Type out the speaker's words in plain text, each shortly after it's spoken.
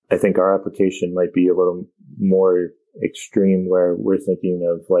I think our application might be a little more extreme, where we're thinking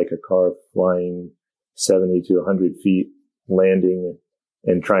of like a car flying 70 to 100 feet, landing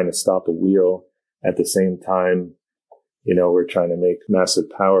and trying to stop a wheel at the same time. We're trying to make massive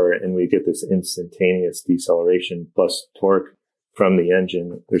power, and we get this instantaneous deceleration plus torque from the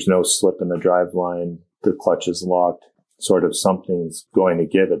engine. There's no slip in the drive line. The clutch is locked. Sort of something's going to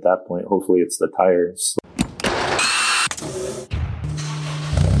give at that point. Hopefully it's the tires.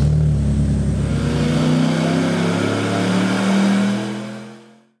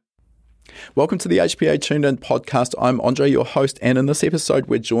 Welcome to the HPA Tuned In podcast. I'm Andre, your host, and in this episode,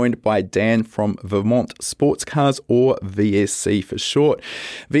 we're joined by Dan from Vermont Sports Cars, or VSC for short.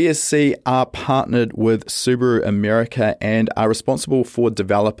 VSC are partnered with Subaru America and are responsible for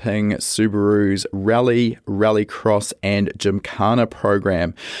developing Subaru's Rally, Rallycross, and Gymkhana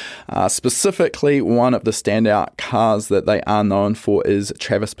program. Specifically, one of the standout cars that they are known for is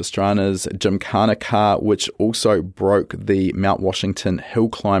Travis Pastrana's Gymkhana car, which also broke the Mount Washington hill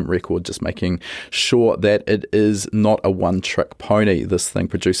climb record, just making sure that it is not a one-trick pony. This thing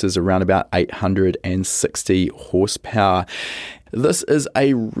produces around about 860 horsepower. This is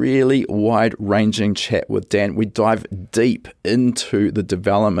a really wide-ranging chat with Dan. We dive deep into the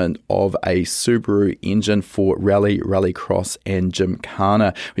development of a Subaru engine for Rally, Rallycross, and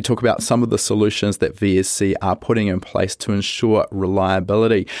Gymkhana. We talk about some of the solutions that VSC are putting in place to ensure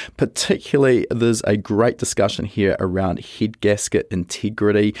reliability. Particularly, there's a great discussion here around head gasket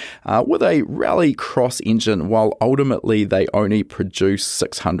integrity with a Rallycross engine, while ultimately they only produce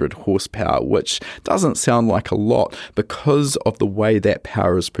 600 horsepower, which doesn't sound like a lot because of the way that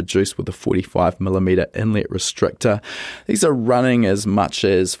power is produced with a 45mm inlet restrictor. These are running as much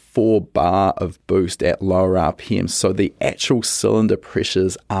as 4 bar of boost at lower RPM, so the actual cylinder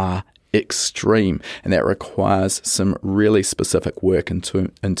pressures are extreme, and that requires some really specific work in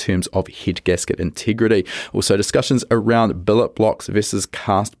terms of head gasket integrity. Also, discussions around billet blocks versus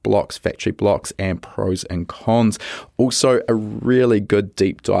cast blocks, factory blocks, and pros and cons. Also, a really good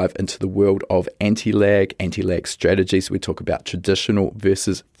deep dive into the world of anti-lag strategies. We talk about traditional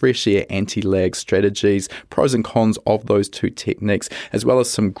versus fresh air anti-lag strategies, pros and cons of those two techniques, as well as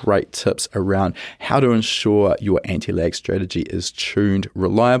some great tips around how to ensure your anti-lag strategy is tuned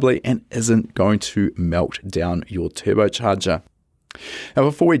reliably and isn't going to melt down your turbocharger. Now,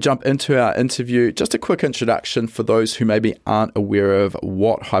 before we jump into our interview, just a quick introduction for those who maybe aren't aware of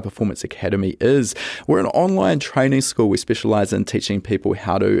what High Performance Academy is. We're an online training school. We specialize in teaching people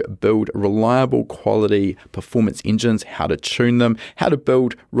how to build reliable quality performance engines, how to tune them, how to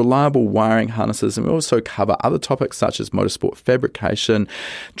build reliable wiring harnesses, and we also cover other topics such as motorsport fabrication,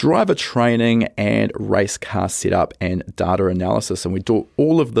 driver training, and race car setup and data analysis. And we do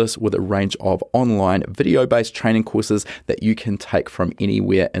all of this with a range of online video-based training courses that you can take from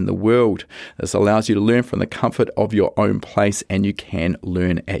anywhere in the world. This allows you to learn from the comfort of your own place, and you can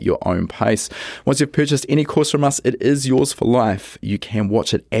learn at your own pace. Once you've purchased any course from us, it is yours for life. You can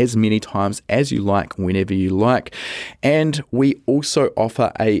watch it as many times as you like, whenever you like. And we also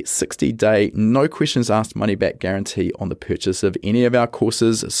offer a 60-day, no questions asked money-back guarantee on the purchase of any of our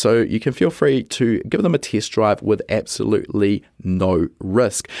courses, so you can feel free to give them a test drive with absolutely no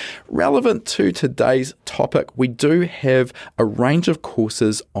risk. Relevant to today's topic, we do have a range of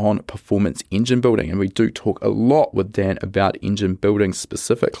courses on performance engine building, and we do talk a lot with Dan about engine building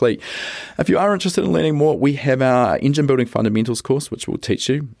specifically. If you are interested in learning more, we have our Engine Building Fundamentals course, which will teach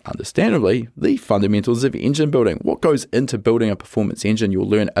you, understandably, the fundamentals of engine building. What goes into building a performance engine? You'll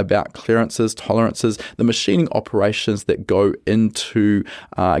learn about clearances, tolerances, the machining operations that go into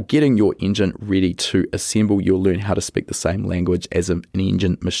getting your engine ready to assemble. You'll learn how to speak the same language as an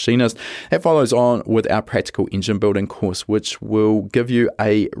engine machinist. That follows on with our practical engine building course, which will give you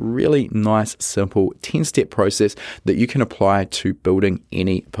a really nice, simple 10-step process that you can apply to building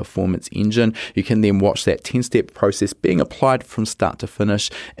any performance engine. You can then watch that 10-step process being applied from start to finish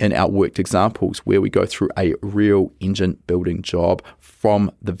in our worked examples, where we go through a real engine building job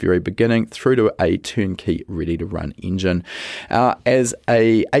from the very beginning through to a turnkey ready-to-run engine. As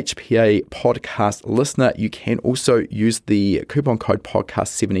a HPA podcast listener, you can also use the coupon code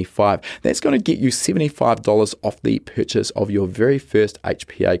podcast75. That's going to get you $75 off the purchase of your very first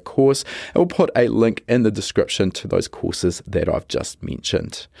HPA course. I will put a link in the description to those courses that I've just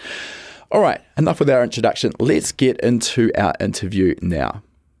mentioned. All right, enough with our introduction. Let's get into our interview now.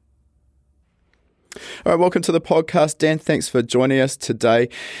 All right, welcome to the podcast, Dan. Thanks for joining us today.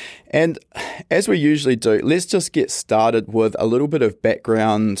 And as we usually do, let's just get started with a little bit of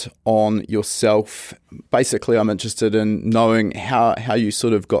background on yourself. Basically, I'm interested in knowing how you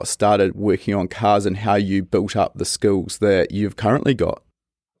sort of got started working on cars and how you built up the skills that you've currently got.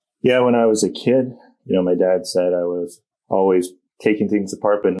 Yeah, when I was a kid, my dad said I was always taking things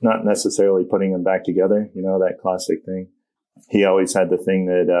apart, but not necessarily putting them back together. That classic thing. He always had the thing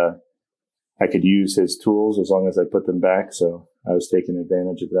that I could use his tools as long as I put them back. So I was taking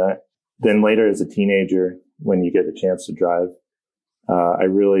advantage of that. Then later as a teenager, when you get a chance to drive, I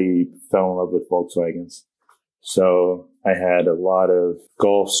really fell in love with Volkswagens. So I had a lot of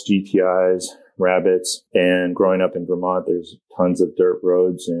Golfs, GTIs, Rabbits, and growing up in Vermont, there's tons of dirt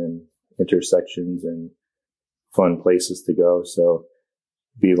roads and intersections and fun places to go. So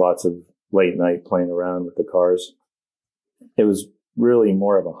be lots of late night playing around with the cars. It was really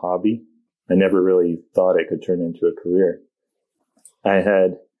more of a hobby. I never really thought it could turn into a career. I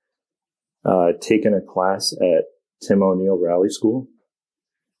had taken a class at Tim O'Neill Rally School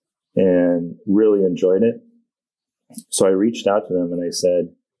and really enjoyed it. So I reached out to them and I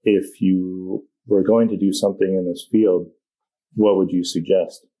said, if you were going to do something in this field, what would you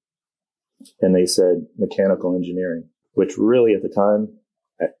suggest? And they said mechanical engineering, which really at the time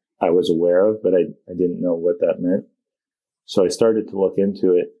I was aware of, but I didn't know what that meant. So I started to look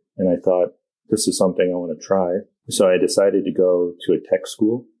into it and I thought, this is something I want to try. So I decided to go to a tech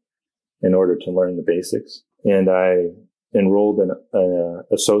school in order to learn the basics. And I enrolled in an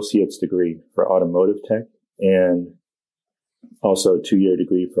associate's degree for automotive tech and also a 2-year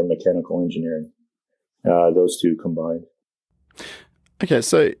degree for mechanical engineering. Those two combined. Okay,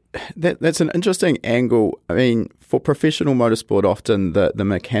 so that's an interesting angle. I mean, for professional motorsport, often the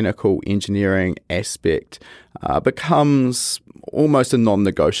mechanical engineering aspect becomes almost a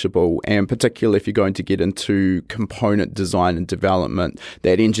non-negotiable, and particularly if you're going to get into component design and development,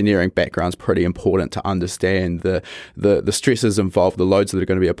 that engineering background is pretty important to understand the stresses involved, the loads that are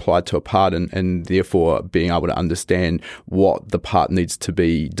going to be applied to a part, and therefore being able to understand what the part needs to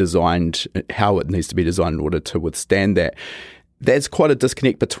be designed, how it needs to be designed in order to withstand that. There's quite a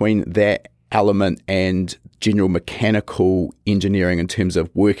disconnect between that element and general mechanical engineering in terms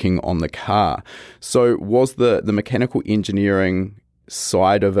of working on the car. So was the mechanical engineering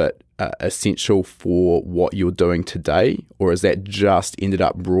side of it essential for what you're doing today, or has that just ended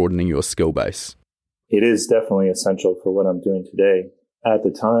up broadening your skill base? It is definitely essential for what I'm doing today. At the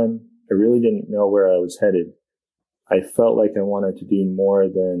time, I really didn't know where I was headed. I felt like I wanted to do more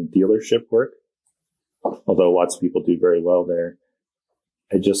than dealership work, although lots of people do very well there.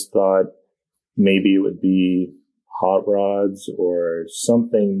 I just thought maybe it would be hot rods or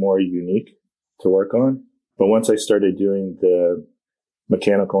something more unique to work on. But once I started doing the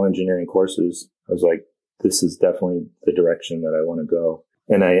mechanical engineering courses, I was like, this is definitely the direction that I want to go.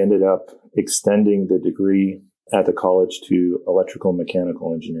 And I ended up extending the degree at the college to electrical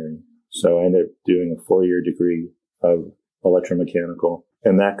mechanical engineering. So I ended up doing a 4-year degree of electromechanical,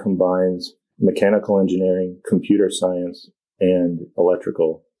 and that combines mechanical engineering, computer science, and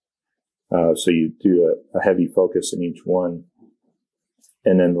electrical. So you do a heavy focus in each one.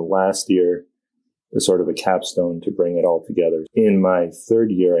 And then the last year is sort of a capstone to bring it all together. In my 3rd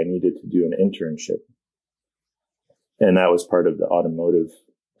year, I needed to do an internship. And that was part of the automotive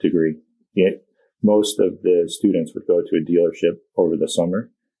degree. Most of the students would go to a dealership over the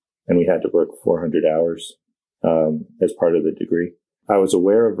summer, and we had to work 400 hours as part of the degree. I was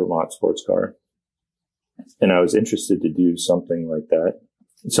aware of Vermont Sports Car, and I was interested to do something like that.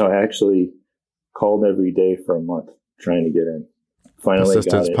 So I actually called every day for a month trying to get in. Finally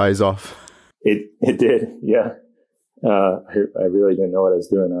persistence got it. Pays off. It did, yeah. I really didn't know what I was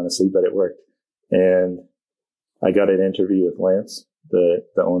doing, honestly, but it worked. And I got an interview with Lance, the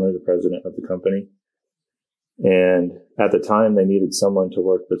owner, the president of the company. And at the time, they needed someone to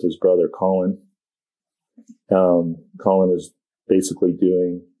work with his brother, Colin. Colin was basically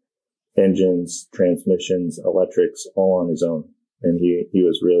doing engines, transmissions, electrics, all on his own. And he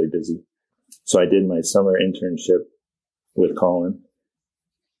was really busy. So I did my summer internship with Colin,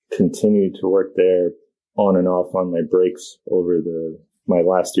 continued to work there on and off on my breaks over my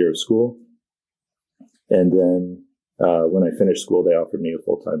last year of school. And then when I finished school, they offered me a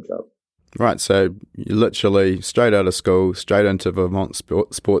full-time job. Right, so you literally straight out of school, straight into Vermont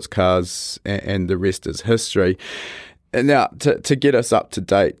Sports Cars, and the rest is history. And now, to get us up to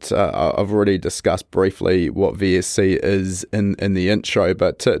date, I've already discussed briefly what VSC is in the intro,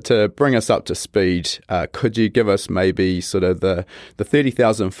 but to bring us up to speed, could you give us maybe sort of the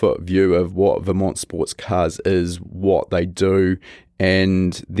 30,000-foot view of what Vermont Sports Cars is, what they do,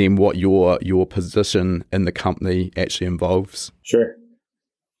 and then what your position in the company actually involves? Sure.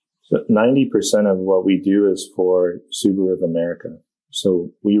 So 90% of what we do is for Subaru of America.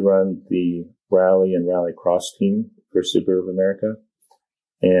 So we run the rally and rallycross team for Subaru of America.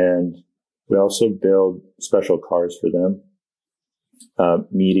 And we also build special cars for them.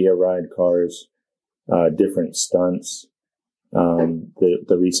 media ride cars, different stunts,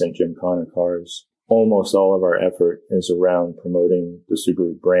 the recent Gymkhana cars. Almost all of our effort is around promoting the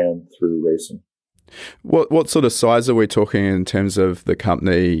Subaru brand through racing. What sort of size are we talking in terms of the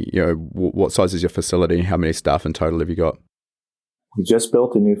company? What size is your facility? How many staff in total have you got? We just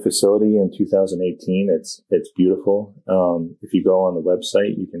built a new facility in 2018. It's beautiful. If you go on the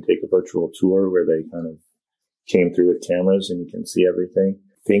website, you can take a virtual tour where they kind of came through with cameras and you can see everything.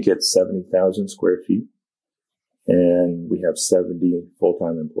 I think it's 70,000 square feet, and we have 70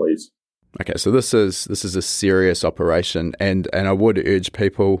 full-time employees. Okay, so this is a serious operation, and I would urge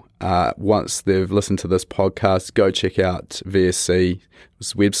people, once they've listened to this podcast, go check out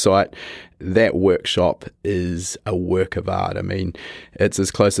VSC's website. That workshop is a work of art. I mean, it's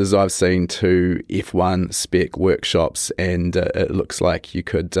as close as I've seen to F1 spec workshops, and it looks like you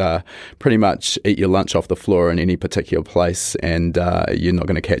could pretty much eat your lunch off the floor in any particular place, and you're not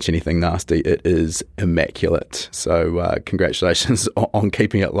going to catch anything nasty. It is immaculate. So congratulations on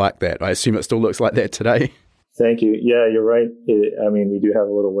keeping it like that. I assume it still looks like that today. Thank you. Yeah, you're right. We do have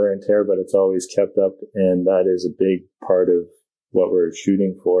a little wear and tear, but it's always kept up, and that is a big part of what we're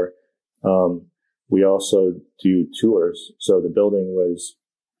shooting for. We also do tours. So the building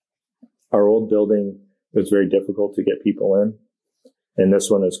our old building was very difficult to get people in. And this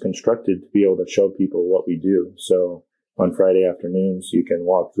one is constructed to be able to show people what we do. So on Friday afternoons, you can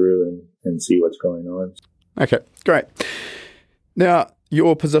walk through and see what's going on. Okay, great. Now,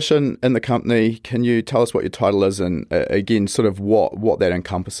 your position in the company, can you tell us what your title is and again, sort of what that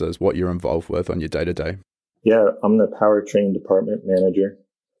encompasses, what you're involved with on your day-to-day? Yeah, I'm the powertrain department manager.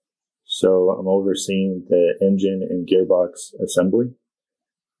 So I'm overseeing the engine and gearbox assembly.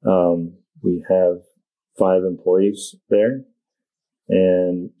 We have 5 employees there,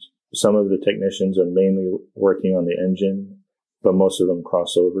 and some of the technicians are mainly working on the engine, but most of them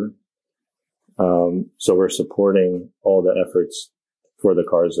cross over. So we're supporting all the efforts for the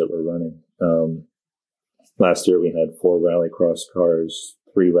cars that we're running. Last year we had 4 rallycross cars,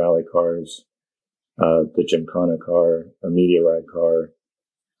 3 rally cars, the Gymkhana car, a media ride car,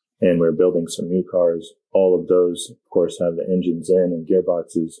 and we're building some new cars. All of those, of course, have the engines in and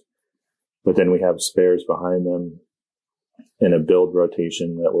gearboxes, but then we have spares behind them and a build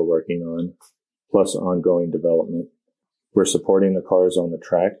rotation that we're working on, plus ongoing development. We're supporting the cars on the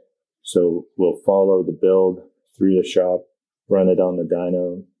track, so we'll follow the build through the shop, run it on the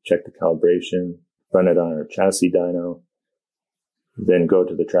dyno, check the calibration, run it on our chassis dyno, then go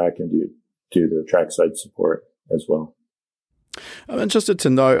to the track and do the trackside support as well. I'm interested to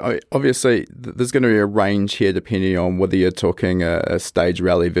know, obviously, there's going to be a range here depending on whether you're talking a stage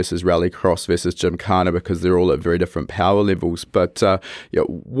rally versus rallycross versus Gymkhana, because they're all at very different power levels. But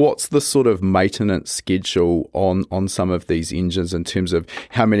what's the sort of maintenance schedule on some of these engines in terms of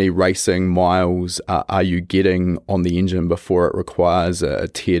how many racing miles are you getting on the engine before it requires a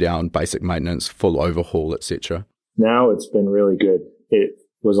tear down, basic maintenance, full overhaul, etc.? Now it's been really good. It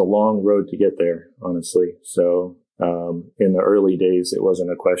was a long road to get there, honestly. So in the early days, it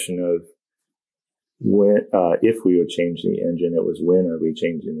wasn't a question of when, if we would change the engine. It was when are we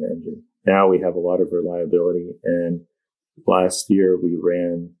changing the engine. Now we have a lot of reliability. And last year we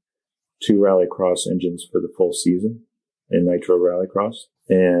ran 2 rallycross engines for the full season in Nitro Rallycross.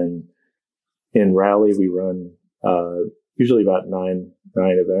 And in rally, we run, usually about nine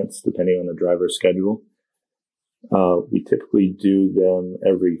events, depending on the driver's schedule. We typically do them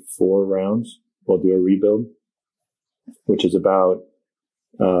every 4 rounds. We'll do a rebuild, which is about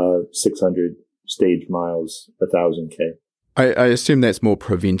 600 stage miles, 1,000 K. I assume that's more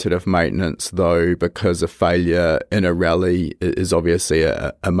preventative maintenance, though, because a failure in a rally is obviously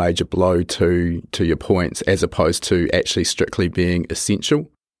a major blow to your points, as opposed to actually strictly being essential.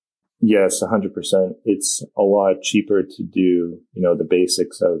 Yes, 100%. It's a lot cheaper to do, the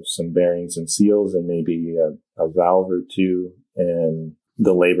basics of some bearings and seals and maybe a valve or 2 and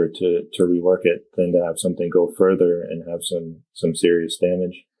the labor to rework it than to have something go further and have some serious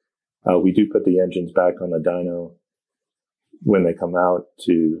damage. We do put the engines back on the dyno when they come out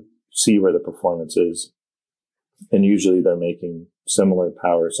to see where the performance is. And usually they're making similar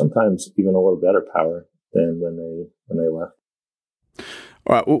power, sometimes even a little better power than when they left.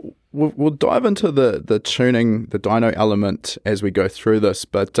 All right, we'll dive into the tuning, the dyno element as we go through this,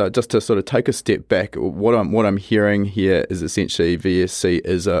 but just to sort of take a step back, what I'm hearing here is essentially VSC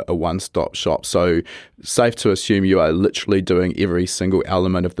is a one-stop shop. So safe to assume you are literally doing every single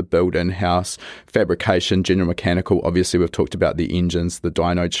element of the build in-house, fabrication, general mechanical. Obviously, we've talked about the engines, the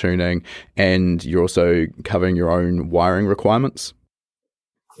dyno tuning, and you're also covering your own wiring requirements?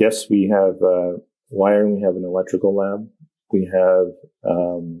 Yes, we have wiring. We have an electrical lab. We have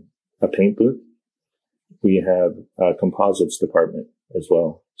a paint booth. We have a composites department as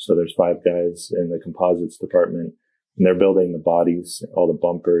well. So there's 5 guys in the composites department, and they're building the bodies, all the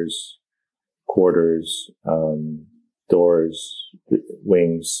bumpers, quarters, doors,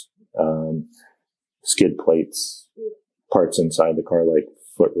 wings, skid plates, parts inside the car like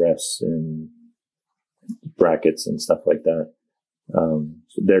footrests and brackets and stuff like that.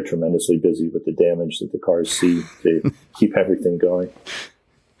 So they're tremendously busy with the damage that the cars see to keep everything going.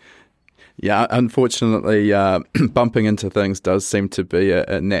 Yeah, unfortunately, bumping into things does seem to be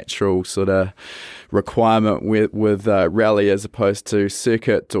a natural sort of requirement with rally as opposed to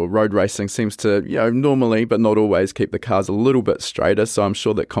circuit or road racing. Seems to, normally, but not always, keep the cars a little bit straighter. So I'm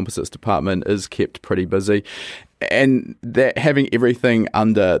sure that composites department is kept pretty busy. And that having everything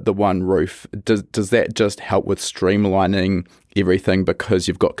under the one roof, does that just help with streamlining everything because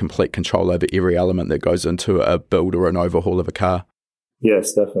you've got complete control over every element that goes into a build or an overhaul of a car?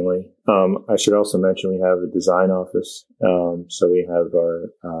 Yes, definitely. I should also mention we have a design office. So we have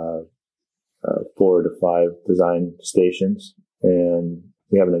our 4 to 5 design stations, and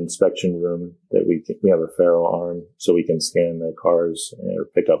we have an inspection room that we have a ferro arm so we can scan the cars or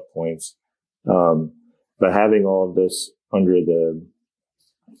pick up points. But having all of this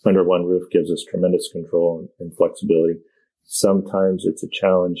under one roof gives us tremendous control and flexibility. Sometimes it's a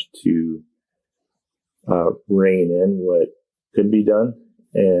challenge to rein in what could be done,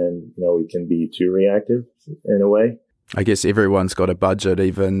 and we can be too reactive in a way. I guess everyone's got a budget,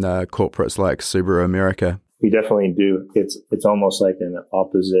 even corporates like Subaru America. We definitely do. It's almost like an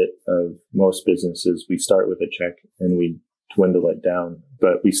opposite of most businesses. We start with a check and we dwindle it down,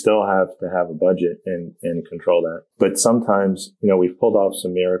 but we still have to have a budget and control that. But sometimes, we've pulled off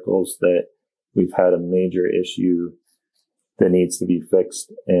some miracles that we've had a major issue that needs to be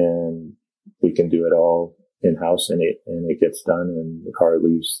fixed, and we can do it all in-house, and it gets done, and the car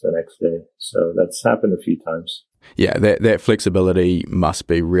leaves the next day. So that's happened a few times. Yeah, that flexibility must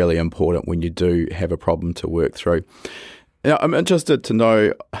be really important when you do have a problem to work through. Now, I'm interested to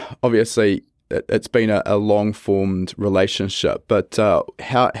know, obviously, it's been a long-formed relationship, but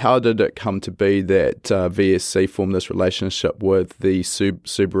how did it come to be that VSC formed this relationship with the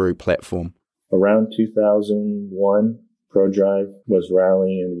Subaru platform? Around 2001, ProDrive was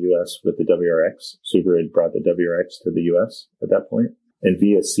rallying in the U.S. with the WRX. Subaru had brought the WRX to the U.S. at that point, and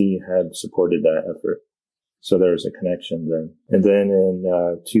VSC had supported that effort. So there was a connection then. And then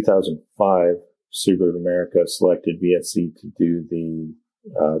in 2005, Subaru America selected VSC to do the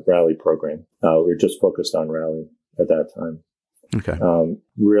rally program. We were just focused on rally at that time. Okay.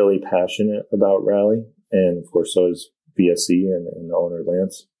 Really passionate about rally, and of course so is VSC and the owner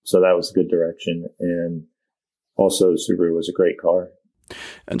Lance. So that was a good direction, and also Subaru was a great car.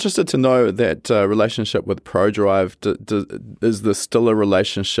 Interested to know that relationship with ProDrive. Is there still a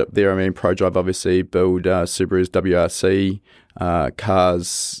relationship there? I mean, ProDrive obviously build Subaru's WRC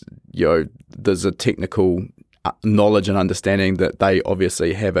cars. There's a technical knowledge and understanding that they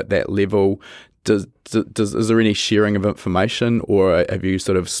obviously have at that level. Is there any sharing of information, or have you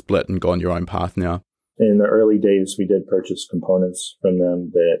sort of split and gone your own path now? In the early days, we did purchase components from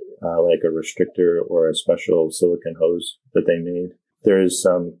them that, like a restrictor or a special silicon hose that they made. There is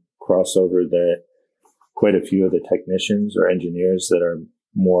some crossover that quite a few of the technicians or engineers that are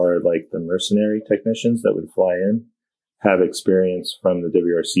more like the mercenary technicians that would fly in have experience from the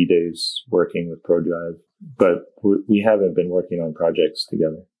WRC days working with ProDrive, but we haven't been working on projects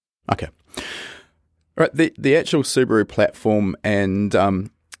together. Okay. All right. The actual Subaru platform, and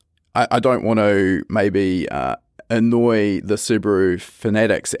I don't want to maybe annoy the Subaru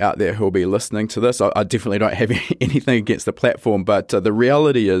fanatics out there who will be listening to this. I definitely don't have anything against the platform, but the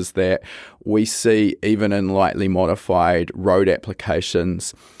reality is that we see, even in lightly modified road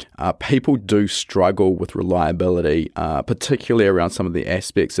applications, people do struggle with reliability, particularly around some of the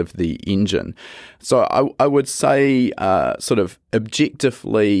aspects of the engine. So I would say sort of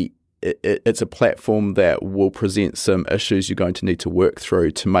objectively, it's a platform that will present some issues you're going to need to work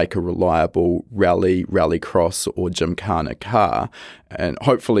through to make a reliable rallycross or gymkhana car. And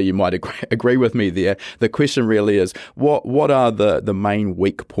hopefully you might agree with me there. The question really is, what are the main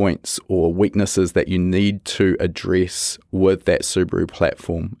weak points or weaknesses that you need to address with that Subaru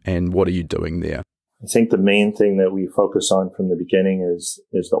platform, and what are you doing there? I think the main thing that we focus on from the beginning is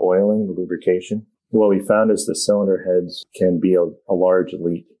the oiling, the lubrication. What we found is the cylinder heads can be a large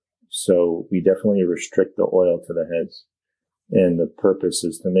leak. So we definitely restrict the oil to the heads. And the purpose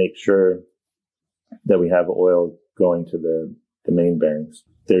is to make sure that we have oil going to the main bearings.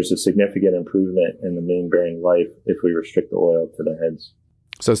 There's a significant improvement in the main bearing life if we restrict the oil to the heads.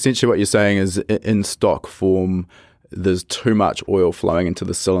 So essentially what you're saying is, in stock form, there's too much oil flowing into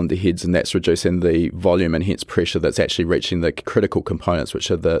the cylinder heads, and that's reducing the volume and hence pressure that's actually reaching the critical components,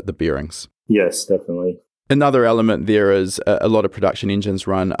 which are the bearings. Yes, definitely. Another element there is a lot of production engines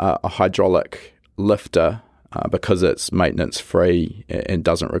run a hydraulic lifter because it's maintenance free and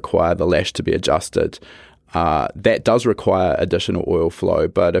doesn't require the lash to be adjusted. That does require additional oil flow,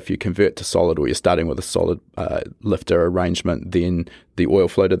 but if you convert to solid, or you're starting with a solid lifter arrangement, then the oil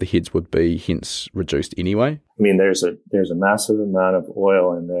flow to the heads would be hence reduced anyway. I mean, there's a massive amount of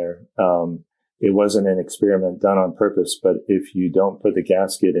oil in there. It wasn't an experiment done on purpose, but if you don't put the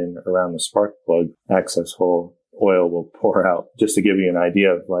gasket in around the spark plug access hole, oil will pour out. Just to give you an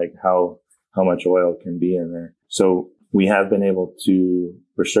idea of like how much oil can be in there. So we have been able to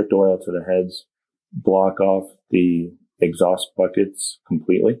restrict oil to the heads, block off the exhaust buckets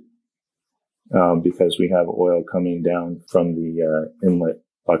completely, because we have oil coming down from the inlet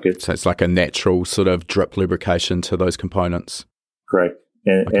buckets. So it's like a natural sort of drip lubrication to those components. Correct.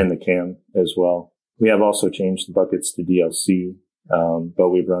 And the cam as well. We have also changed the buckets to DLC, but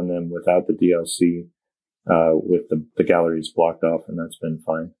we've run them without the DLC, with the galleries blocked off, and that's been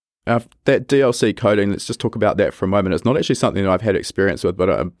fine. That DLC coating, let's just talk about that for a moment. It's not actually something that I've had experience with, but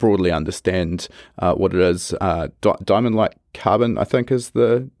I broadly understand what it is. Diamond-like carbon, I think, is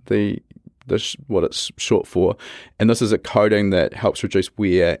the what it's short for. And this is a coating that helps reduce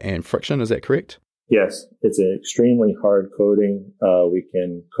wear and friction. Is that correct? Yes, it's an extremely hard coating. We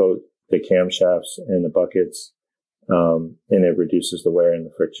can coat the camshafts and the buckets, and it reduces the wear and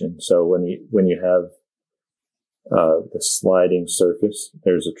the friction. So when you have the sliding surface,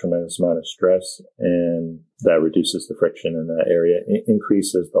 there's a tremendous amount of stress, and that reduces the friction in that area. It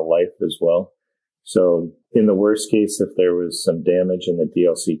increases the life as well. So in the worst case, if there was some damage and the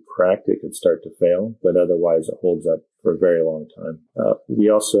DLC cracked, it could start to fail, but otherwise it holds up for a very long time. We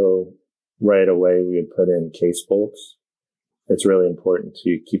also, right away, we would put in case bolts. It's really important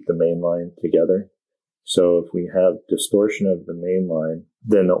to keep the main line together. So if we have distortion of the main line,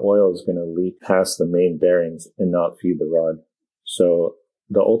 then the oil is going to leak past the main bearings and not feed the rod. So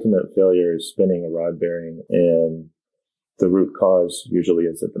the ultimate failure is spinning a rod bearing, and the root cause usually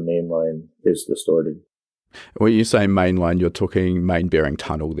is that the main line is distorted. When you say main line, you're talking main bearing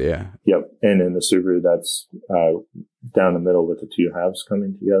tunnel there. Yep. And in the Subaru, that's down the middle with the two halves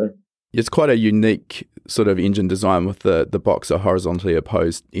coming together. It's quite a unique sort of engine design with the Boxer horizontally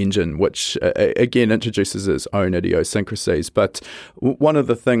opposed engine, which again introduces its own idiosyncrasies. But one of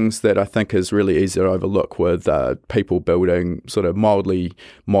the things that I think is really easy to overlook with people building sort of mildly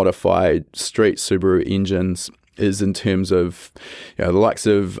modified street Subaru engines is in terms of, the likes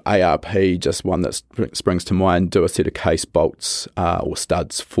of ARP, just one that springs to mind, do a set of case bolts or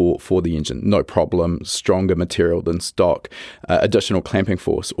studs for the engine. No problem, stronger material than stock, additional clamping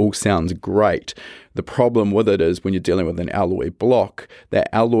force, all sounds great. The problem with it is when you're dealing with an alloy block,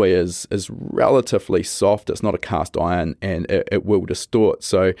 that alloy is relatively soft, it's not a cast iron, and it will distort.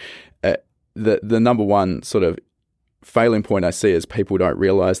 So the number one sort of failing point I see is people don't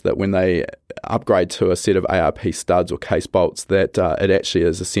realise that when they upgrade to a set of ARP studs or case bolts, that it actually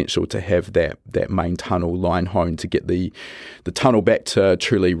is essential to have that main tunnel line honed to get the tunnel back to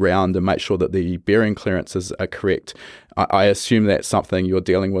truly round and make sure that the bearing clearances are correct. I assume that's something you're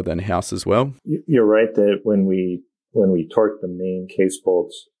dealing with in-house as well? You're right that when we torque the main case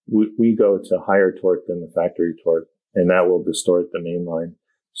bolts, we go to higher torque than the factory torque, and that will distort the main line.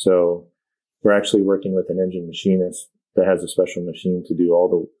 So we're actually working with an engine machinist that has a special machine to do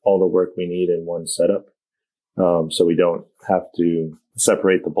all the work we need in one setup. So we don't have to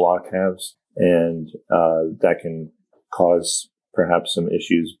separate the block halves, and that can cause perhaps some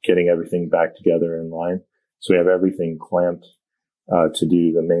issues getting everything back together in line. So we have everything clamped to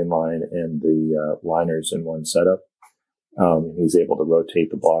do the main line and the liners in one setup. He's able to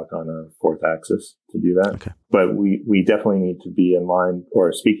rotate the block on a fourth axis to do that. Okay. But we definitely need to be in line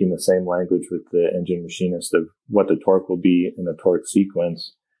or speaking the same language with the engine machinist of what the torque will be in the torque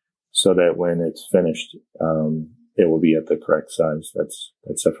sequence, so that when it's finished, it will be at the correct size.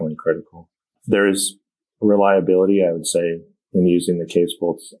 That's definitely critical. There is reliability, I would say, in using the case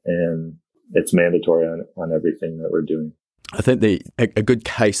bolts, and it's mandatory on everything that we're doing. I think a good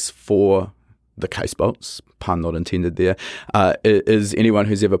case for the case bolts, pun not intended there, is anyone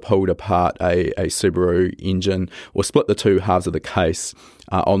who's ever pulled apart a Subaru engine or split the two halves of the case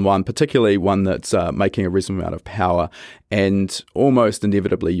on one, particularly one that's making a reasonable amount of power, and almost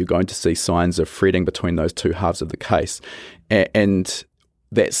inevitably you're going to see signs of threading between those two halves of the case. And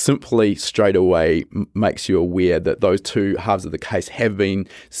that simply straight away makes you aware that those two halves of the case have been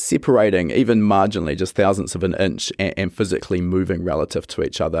separating even marginally, just thousandths of an inch, and physically moving relative to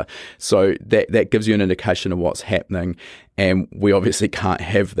each other. So that gives you an indication of what's happening. And we obviously can't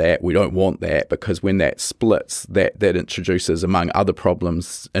have that. We don't want that, because when that splits, that introduces, among other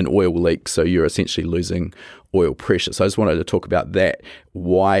problems, an oil leak. So you're essentially losing oil pressure. So I just wanted to talk about that,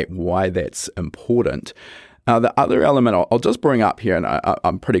 why that's important. The other element I'll just bring up here, and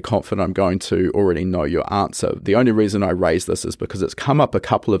I'm pretty confident I'm going to already know your answer. The only reason I raise this is because it's come up a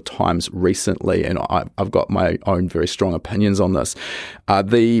couple of times recently, and I've got my own very strong opinions on this.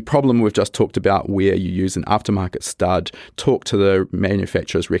 The problem we've just talked about, where you use an aftermarket stud, talk to the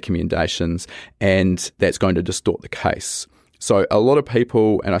manufacturer's recommendations, and that's going to distort the case. So a lot of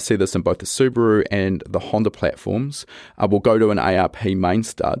people, and I see this in both the Subaru and the Honda platforms, will go to an ARP main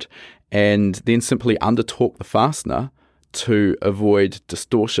stud and then simply under-torque the fastener to avoid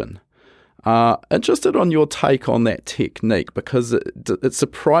distortion. Interested on your take on that technique, because it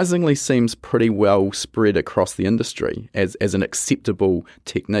surprisingly seems pretty well spread across the industry as an acceptable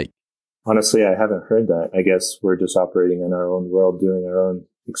technique. Honestly, I haven't heard that. I guess we're just operating in our own world, doing our own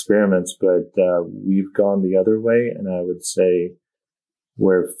experiments, but we've gone the other way, and I would say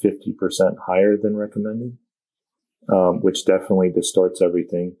we're 50% higher than recommended. Which definitely distorts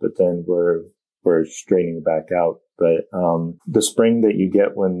everything, but then we're straightening back out. But the spring that you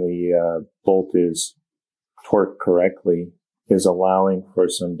get when the bolt is torqued correctly is allowing for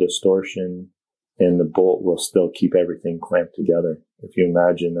some distortion, and the bolt will still keep everything clamped together. If you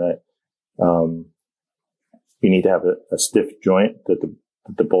imagine that you need to have a stiff joint that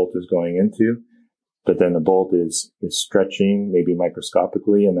the bolt is going into, but then the bolt is stretching maybe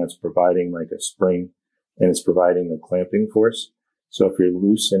microscopically, and that's providing like a spring, and it's providing the clamping force. So if you're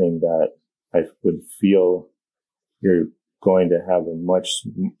loosening that, I would feel you're going to have a much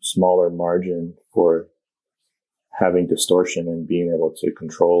smaller margin for having distortion and being able to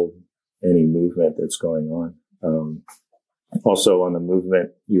control any movement that's going on. Also on the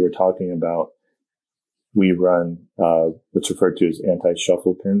movement you were talking about, we run what's referred to as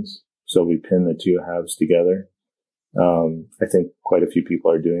anti-shuffle pins. So we pin the two halves together. I think quite a few people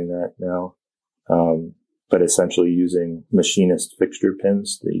are doing that now. But essentially using machinist fixture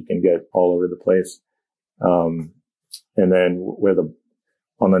pins that you can get all over the place. And then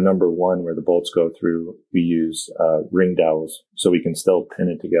on the number one, where the bolts go through, we use ring dowels, so we can still pin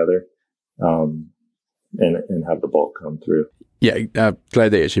it together and have the bolt come through. Yeah, glad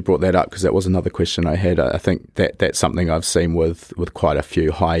that you actually brought that up, because that was another question I had. I think that's something I've seen with quite a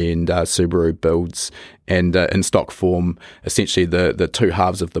few high-end Subaru builds, and in stock form, essentially the two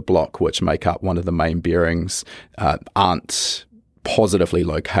halves of the block, which make up one of the main bearings, aren't positively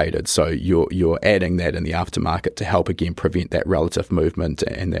located. So you're adding that in the aftermarket to help again prevent that relative movement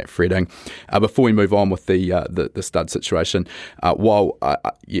and that fretting. Before we move on with the stud situation, while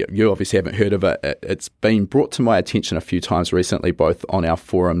you obviously haven't heard of it, it's been brought to my attention a few times recently, both on our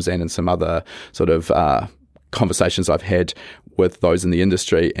forums and in some other sort of conversations I've had with those in the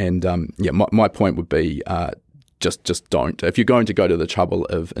industry. And my point would be just don't. If you're going to go to the trouble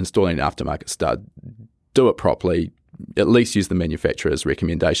of installing an aftermarket stud, do it properly. At least use the manufacturer's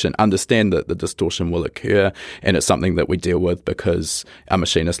recommendation. Understand that the distortion will occur, and it's something that we deal with because our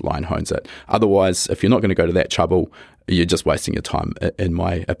machinist line hones it. Otherwise, if you're not going to go to that trouble, you're just wasting your time, in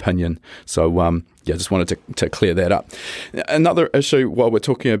my opinion. So, just wanted to clear that up. Another issue, while we're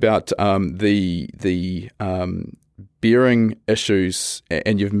talking about the bearing issues,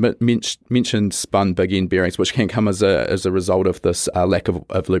 and you've mentioned spun big end bearings, which can come as a result of this lack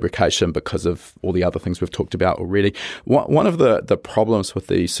of lubrication because of all the other things we've talked about already. One of the problems with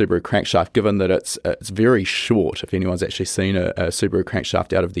the Subaru crankshaft, given that it's very short, if anyone's actually seen a Subaru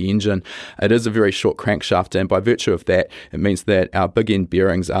crankshaft out of the engine, it is a very short crankshaft, and by virtue of that, it means that our big end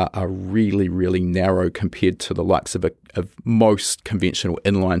bearings are really, really narrow compared to the likes of most conventional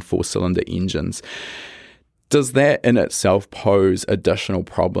inline four-cylinder engines. Does that in itself pose additional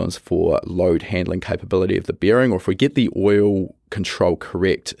problems for load handling capability of the bearing? Or if we get the oil control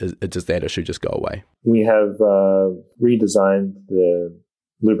correct, does that issue just go away? We have redesigned the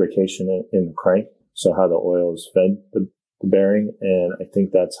lubrication in the crank, so how the oil is fed the bearing, and I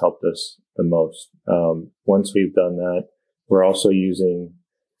think that's helped us the most. Once we've done that, we're also using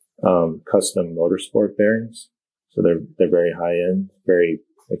custom motorsport bearings. So they're very high end, very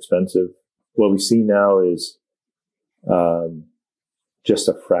expensive. What we see now is just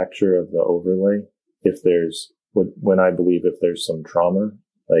a fracture of the overlay. If there's some trauma,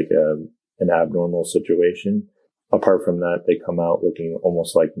 like an abnormal situation, apart from that, they come out looking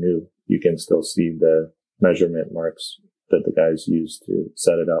almost like new. You can still see the measurement marks that the guys use to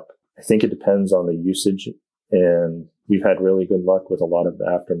set it up. I think it depends on the usage, and we've had really good luck with a lot of the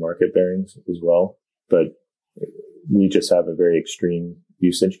aftermarket bearings as well, but we just have a very extreme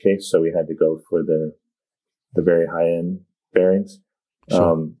usage case, so we had to go for the very high-end bearings.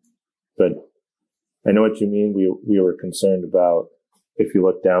 Sure. But I know what you mean. We were concerned about, if you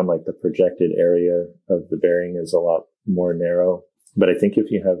look down, like the projected area of the bearing is a lot more narrow. But I think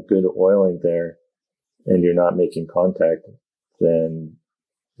if you have good oiling there and you're not making contact, then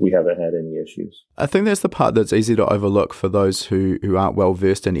we haven't had any issues. I think that's the part that's easy to overlook for those who aren't well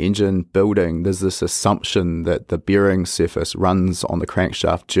versed in engine building. There's this assumption that the bearing surface runs on the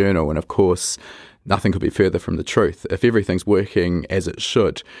crankshaft journal, and of course, nothing could be further from the truth. If everything's working as it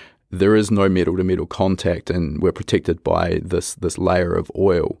should, there is no metal-to-metal contact, and we're protected by this layer of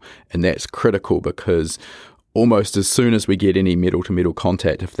oil, and that's critical because almost as soon as we get any metal-to-metal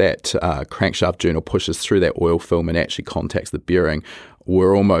contact, if that crankshaft journal pushes through that oil film and actually contacts the bearing,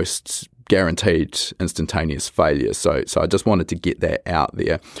 we're almost guaranteed instantaneous failure. So I just wanted to get that out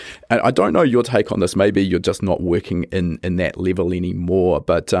there. And I don't know your take on this. Maybe you're just not working in that level anymore.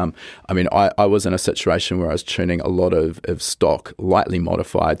 But I was in a situation where I was tuning a lot of stock lightly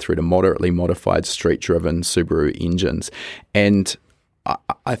modified through to moderately modified street-driven Subaru engines. And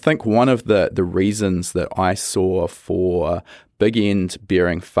I think one of the reasons that I saw for big end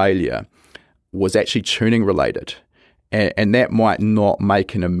bearing failure was actually tuning related. And that might not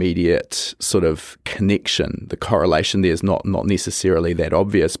make an immediate sort of connection. The correlation there is not necessarily that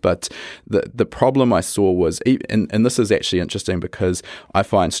obvious. But the problem I saw was, and this is actually interesting because I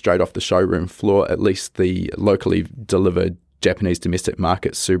find straight off the showroom floor, at least the locally delivered Japanese domestic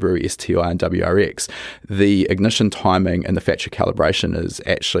market Subaru STI and WRX, the ignition timing and the factory calibration is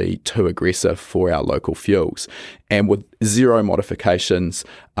actually too aggressive for our local fuels. And with zero modifications,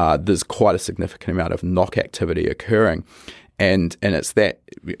 there's quite a significant amount of knock activity occurring. And it's that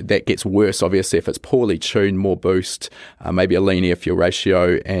gets worse, obviously, if it's poorly tuned, more boost, maybe a linear fuel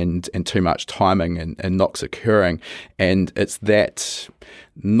ratio and too much timing and knocks occurring. And it's that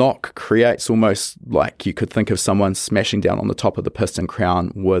knock creates almost like you could think of someone smashing down on the top of the piston crown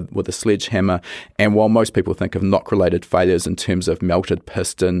with a sledgehammer. And while most people think of knock-related failures in terms of melted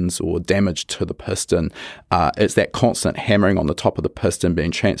pistons or damage to the piston, it's that constant hammering on the top of the piston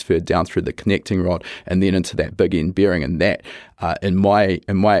being transferred down through the connecting rod and then into that big end bearing. And that, in my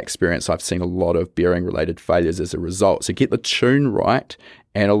experience, I've seen a lot of bearing-related failures as a result. So get the tune right,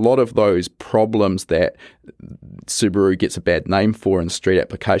 and a lot of those problems that Subaru gets a bad name for in street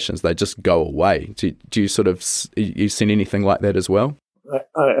applications, they just go away. Do you you've seen anything like that as well?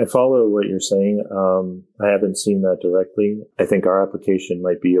 I follow what you're saying. I haven't seen that directly. I think our application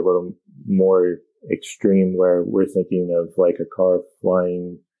might be a little more extreme, where we're thinking of like a car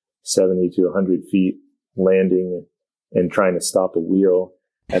flying 70 to 100 feet, landing and trying to stop a wheel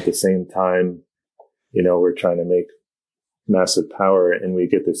at the same time. We're trying to make massive power, and we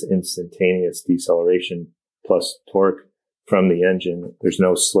get this instantaneous deceleration plus torque from the engine. There's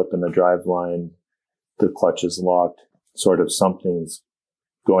no slip in the drive line. The clutch is locked. Sort of something's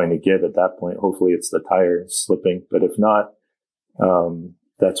going to give at that point. Hopefully it's the tire slipping, but if not,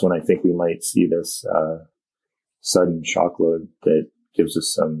 that's when I think we might see this sudden shock load that gives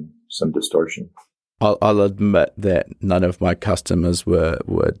us some distortion. I'll admit that none of my customers were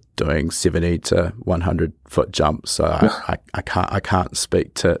doing 70 to 100 foot jumps, so I can't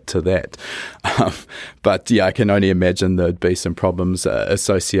speak to that. But yeah, I can only imagine there'd be some problems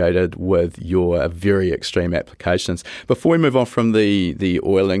associated with your very extreme applications. Before we move on from the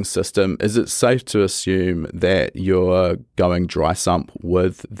oiling system, is it safe to assume that you're going dry sump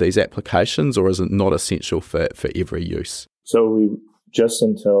with these applications, or is it not essential for every use? So just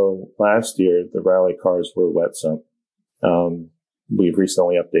until last year, the rally cars were wet sump. We've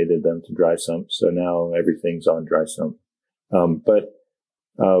recently updated them to dry sump, so now everything's on dry sump. But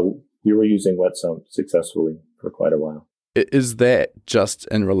we were using wet sump successfully for quite a while. Is that just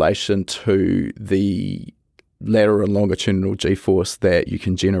in relation to the lateral and longitudinal G-force that you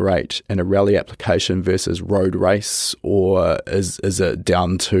can generate in a rally application versus road race, or is it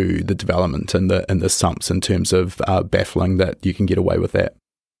down to the development in the sumps in terms of baffling that you can get away with that?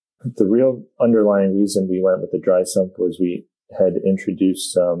 The real underlying reason we went with the dry sump was we had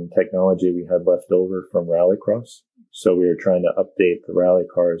introduced some technology we had left over from Rallycross. So we were trying to update the rally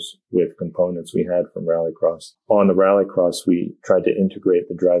cars with components we had from Rallycross. On the Rallycross, we tried to integrate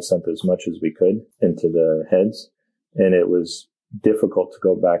the dry sump as much as we could into the heads, and it was difficult to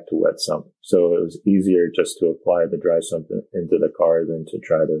go back to wet sump. So it was easier just to apply the dry sump into the car than to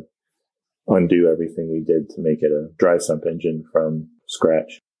try to undo everything we did to make it a dry sump engine from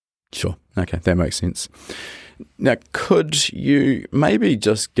scratch. Sure. Okay, that makes sense. Now, could you maybe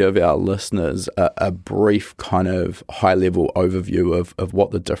just give our listeners a brief kind of high-level overview of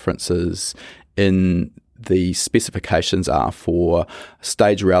what the differences in the specifications are for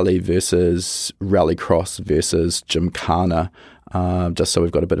stage rally versus rallycross versus Gymkhana, just so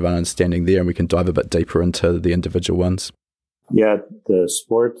we've got a bit of an understanding there and we can dive a bit deeper into the individual ones? Yeah, the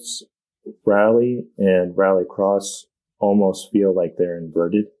sports rally and rallycross almost feel like they're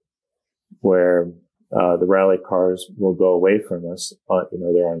inverted, where the rally cars will go away from us.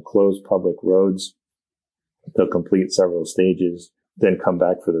 They're on closed public roads. They'll complete several stages, then come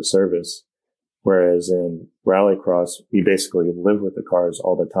back for the service. Whereas in rallycross, we basically live with the cars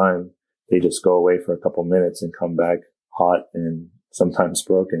all the time. They just go away for a couple minutes and come back hot and sometimes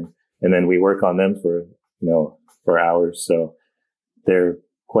broken. And then we work on them for hours. So they're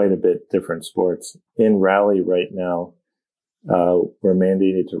quite a bit different sports. In rally right now, we're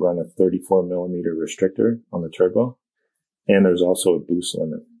mandated to run a 34 millimeter restrictor on the turbo, and there's also a boost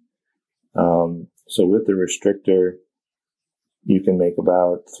limit. So with the restrictor, you can make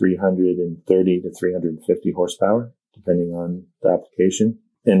about 330 to 350 horsepower, depending on the application.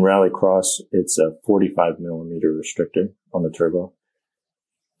 In rallycross, it's a 45 millimeter restrictor on the turbo,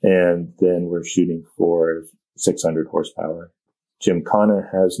 and then we're shooting for 600 horsepower. Gymkhana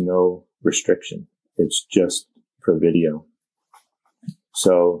has no restriction. It's just for video.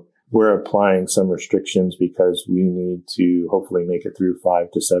 So we're applying some restrictions because we need to hopefully make it through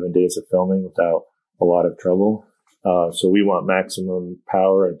 5 to 7 days of filming without a lot of trouble. So we want maximum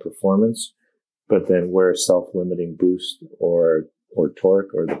power and performance, but then we're self-limiting boost or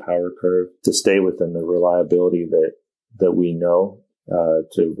torque or the power curve to stay within the reliability that we know,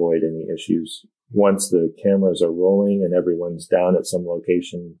 to avoid any issues. Once the cameras are rolling and everyone's down at some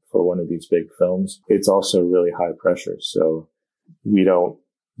location for one of these big films, it's also really high pressure. So we don't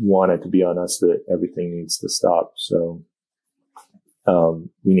want it to be on us that everything needs to stop. So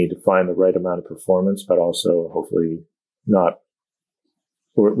we need to find the right amount of performance, but also hopefully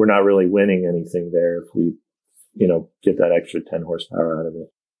we're not really winning anything there if we, get that extra 10 horsepower out of it.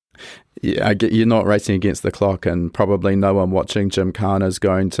 Yeah, you're not racing against the clock, and probably no one watching Gymkhana is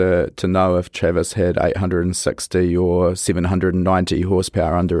going to know if Travis had 860 or 790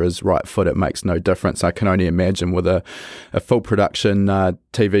 horsepower under his right foot. It makes no difference. I can only imagine with a full production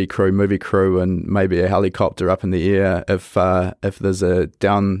TV crew, movie crew, and maybe a helicopter up in the air, if there's a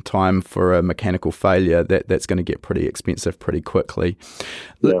downtime for a mechanical failure, that's going to get pretty expensive pretty quickly.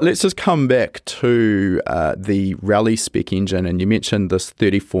 Yeah. Let's just come back to the rally spec engine, and you mentioned this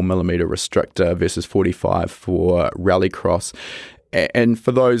 34 millimeter restrictor versus 45 for rallycross. And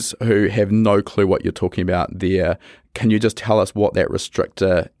for those who have no clue what you're talking about there, can you just tell us what that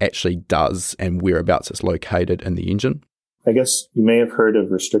restrictor actually does and whereabouts it's located in the engine? I guess you may have heard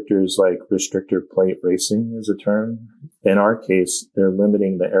of restrictors like restrictor plate racing is a term. In our case, they're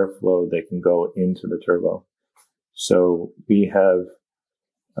limiting the airflow that can go into the turbo. So we have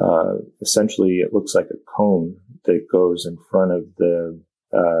essentially, it looks like a cone that goes in front of the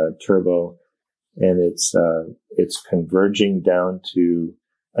turbo, and it's converging down to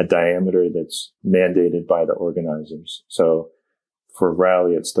a diameter that's mandated by the organizers. So for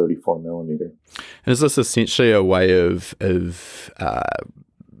rally, it's 34 millimeter. And is this essentially a way of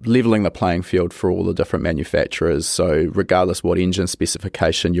leveling the playing field for all the different manufacturers? So regardless what engine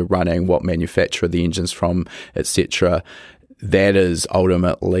specification you're running, what manufacturer the engine's from, etc., that is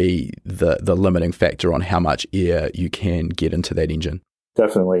ultimately the limiting factor on how much air you can get into that engine.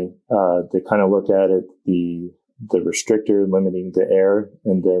 Definitely. They kind of look at it, the restrictor limiting the air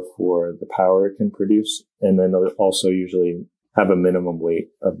and therefore the power it can produce. And then they'll also usually have a minimum weight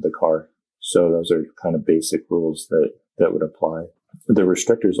of the car. So those are kind of basic rules that would apply. The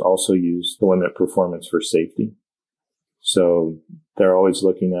restrictors also use the limit performance for safety. So they're always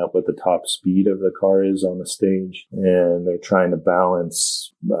looking at what the top speed of the car is on the stage, and they're trying to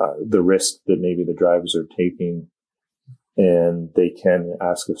balance the risk that maybe the drivers are taking. And they can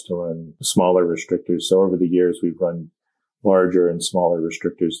ask us to run smaller restrictors. So over the years, we've run larger and smaller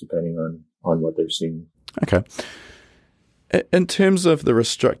restrictors depending on what they're seeing. Okay. In terms of the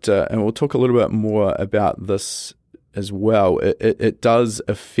restrictor, and we'll talk a little bit more about this as well, it does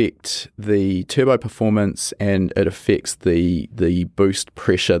affect the turbo performance and it affects the boost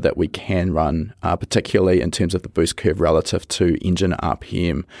pressure that we can run, particularly in terms of the boost curve relative to engine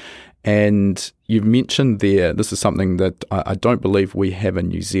RPM. And you've mentioned there, this is something that I don't believe we have in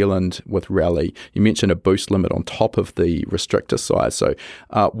New Zealand with rally. You mentioned a boost limit on top of the restrictor size. So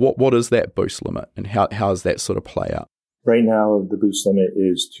what is that boost limit and how does that sort of play out? Right now, the boost limit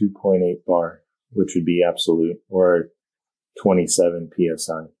is 2.8 bar, which would be absolute, or 27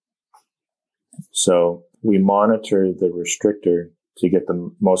 PSI. So we monitor the restrictor to get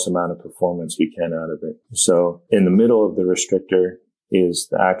the most amount of performance we can out of it. So in the middle of the restrictor is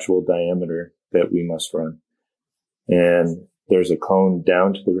the actual diameter that we must run. And there's a cone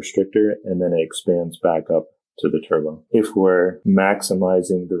down to the restrictor, and then it expands back up to the turbo. If we're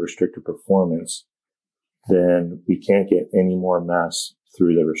maximizing the restrictor performance, then we can't get any more mass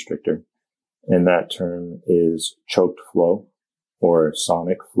through the restrictor. And that term is choked flow or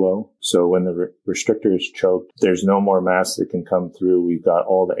sonic flow. So when the restrictor is choked, there's no more mass that can come through. We've got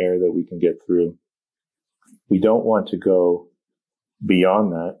all the air that we can get through. We don't want to go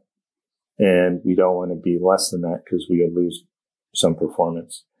beyond that, and we don't want to be less than that because we would lose some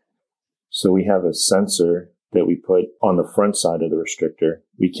performance. So we have a sensor that we put on the front side of the restrictor.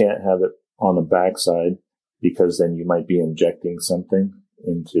 We can't have it on the back side because then you might be injecting something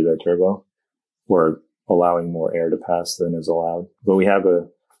into the turbo or allowing more air to pass than is allowed. But we have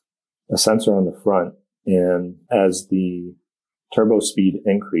a sensor on the front, and as the turbo speed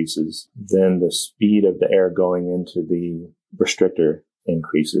increases, then the speed of the air going into the restrictor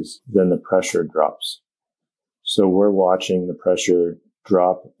increases, then the pressure drops. So we're watching the pressure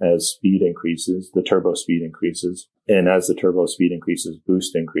drop as speed increases, the turbo speed increases, and as the turbo speed increases,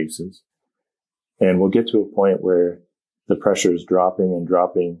 boost increases. And we'll get to a point where the pressure is dropping and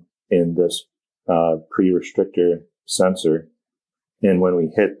dropping in this pre-restrictor sensor. And when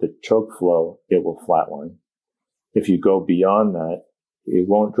we hit the choke flow, it will flatline. If you go beyond that, it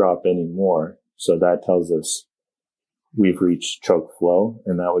won't drop anymore. So that tells us we've reached choke flow,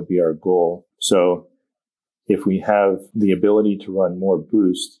 and that would be our goal. So if we have the ability to run more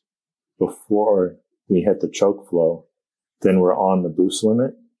boost before we hit the choke flow, then we're on the boost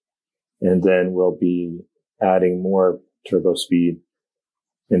limit, and then we'll be adding more turbo speed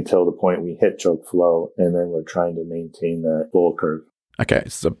until the point we hit choke flow, and then we're trying to maintain that bull curve. Okay,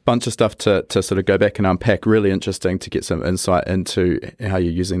 so a bunch of stuff to sort of go back and unpack. Really interesting to get some insight into how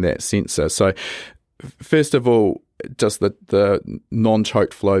you're using that sensor. So first of all, just the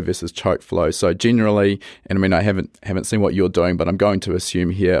non-choked flow versus choked flow. So generally, and I mean, I haven't seen what you're doing, but I'm going to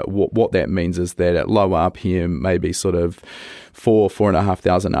assume here what that means is that at low RPM, maybe sort of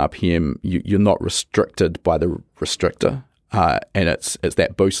 4,500 RPM, you're not restricted by the restrictor. And it's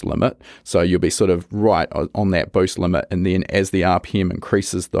that boost limit. So you'll be sort of right on that boost limit. And then as the RPM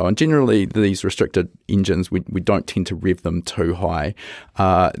increases though, and generally these restricted engines, we don't tend to rev them too high,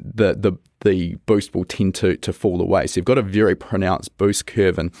 the boost will tend to fall away. So you've got a very pronounced boost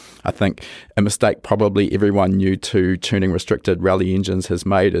curve. And I think a mistake probably everyone new to tuning restricted rally engines has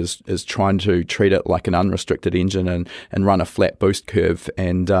made is trying to treat it like an unrestricted engine and run a flat boost curve.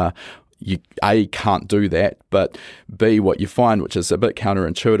 And you A, can't do that, but B, what you find, which is a bit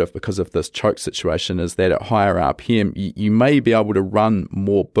counterintuitive because of this choke situation, is that at higher RPM, you may be able to run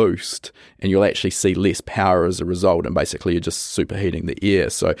more boost and you'll actually see less power as a result, and basically you're just superheating the air.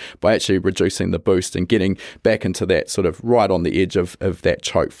 So by actually reducing the boost and getting back into that sort of right on the edge of that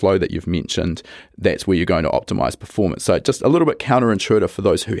choke flow that you've mentioned, that's where you're going to optimize performance. So just a little bit counterintuitive for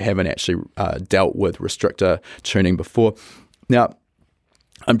those who haven't actually dealt with restrictor tuning before. Now,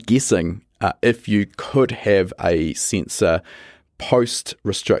 I'm guessing if you could have a sensor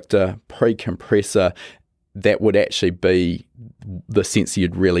post-restrictor, pre-compressor, that would actually be the sensor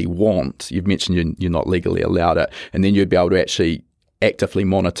you'd really want. You've mentioned you're not legally allowed it, and then you'd be able to actually actively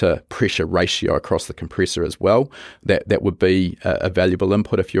monitor pressure ratio across the compressor as well. That would be a valuable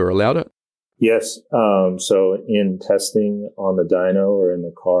input if you're allowed it. Yes. So in testing on the dyno or in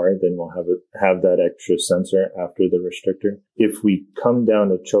the car, then we'll have that extra sensor after the restrictor. If we come down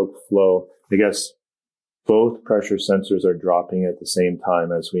to choke flow, I guess both pressure sensors are dropping at the same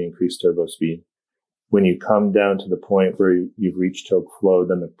time as we increase turbo speed. When you come down to the point where you've reached choke flow,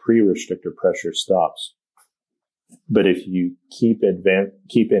 then the pre-restrictor pressure stops. But if you keep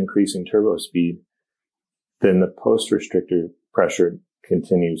increasing turbo speed, then the post-restrictor pressure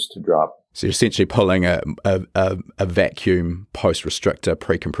continues to drop. So you're essentially pulling a vacuum post-restrictor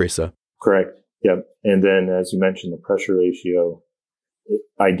pre-compressor. Correct. Yep. And then, as you mentioned, the pressure ratio,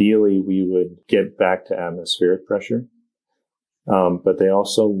 ideally we would get back to atmospheric pressure. But they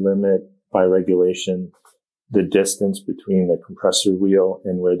also limit by regulation the distance between the compressor wheel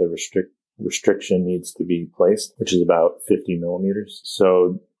and where the restriction needs to be placed, which is about 50 millimeters.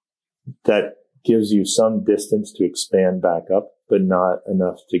 So that gives you some distance to expand back up, but not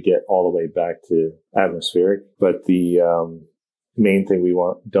enough to get all the way back to atmospheric. But the main thing we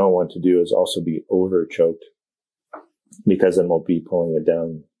don't want to do is also be over choked, because then we'll be pulling it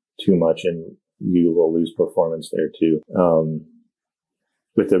down too much and you will lose performance there too.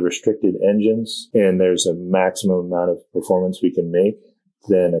 With the restricted engines, and there's a maximum amount of performance we can make,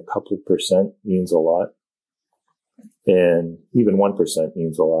 then a couple percent means a lot. And even 1%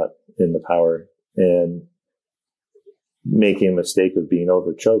 means a lot in the power. And making a mistake of being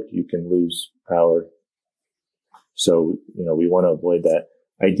overchoked, you can lose power. So, we want to avoid that.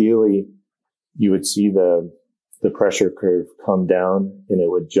 Ideally, you would see the pressure curve come down and it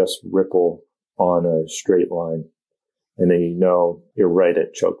would just ripple on a straight line. And then you're right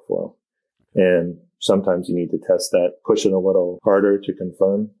at choke flow. And sometimes you need to test that, push it a little harder to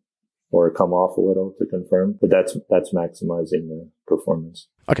confirm, or come off a little to confirm. But that's maximizing the performance.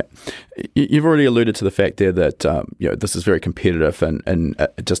 Okay. You've already alluded to the fact there that this is very competitive and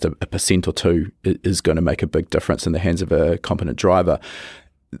just a percent or two is going to make a big difference in the hands of a competent driver.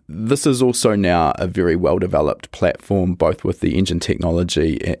 This is also now a very well-developed platform, both with the engine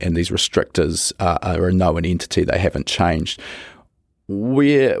technology and these restrictors are a known entity. They haven't changed.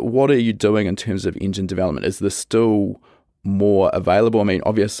 What are you doing in terms of engine development? Is there still more available? I mean,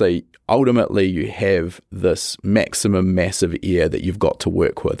 obviously, ultimately, you have this maximum mass of air that you've got to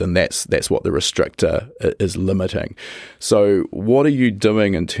work with, and that's what the restrictor is limiting. So what are you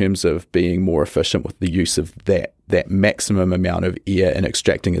doing in terms of being more efficient with the use of that maximum amount of air and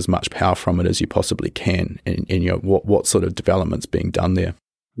extracting as much power from it as you possibly can? And what sort of development's being done there?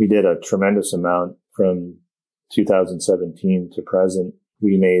 We did a tremendous amount from 2017 to present.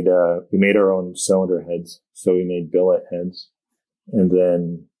 We made our own cylinder heads. So we made billet heads and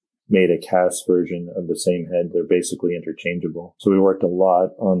then made a cast version of the same head. They're basically interchangeable. So we worked a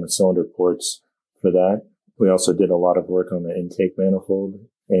lot on the cylinder ports for that. We also did a lot of work on the intake manifold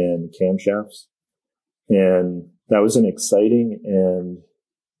and camshafts. And that was an exciting and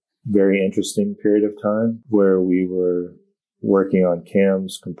very interesting period of time where we were working on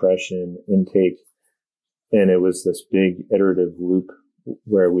cams, compression, intake. And it was this big iterative loop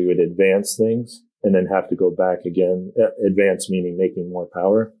where we would advance things and then have to go back again, advance meaning making more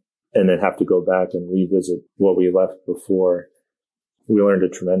power, and then have to go back and revisit what we left before. We learned a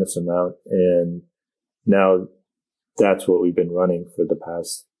tremendous amount, and now that's what we've been running for the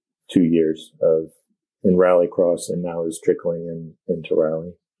past 2 years in rallycross, and now is trickling into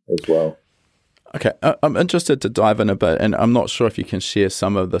rally as well. Okay, I'm interested to dive in a bit, and I'm not sure if you can share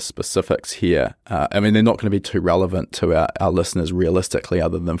some of the specifics here. I mean, they're not going to be too relevant to our listeners realistically,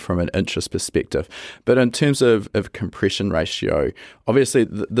 other than from an interest perspective. But in terms of compression ratio, obviously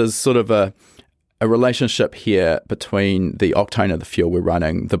there's sort of a relationship here between the octane of the fuel we're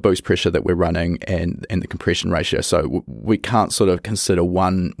running, the boost pressure that we're running, and the compression ratio. So we can't sort of consider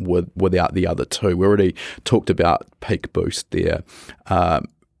one without the other two. We already talked about peak boost there.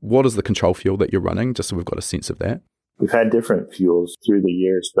 What is the control fuel that you're running, just so we've got a sense of that? We've had different fuels through the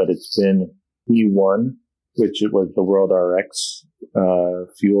years, but it's been E1, which was the World RX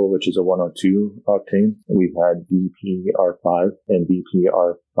fuel, which is a 102 octane. We've had BP R5 and BP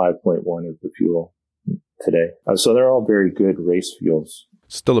R5.1 as the fuel today. So they're all very good race fuels.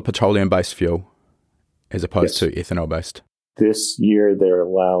 Still a petroleum-based fuel as opposed to ethanol-based? This year, they're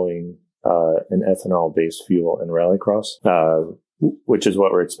allowing an ethanol-based fuel in rallycross, which is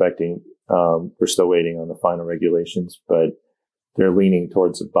what we're expecting. We're still waiting on the final regulations, but they're leaning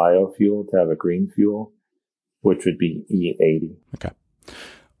towards a biofuel to have a green fuel, which would be E80. Okay.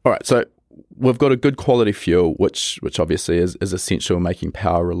 All right. So we've got a good quality fuel, which obviously is essential in making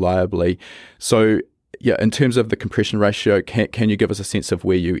power reliably. So yeah, in terms of the compression ratio, can you give us a sense of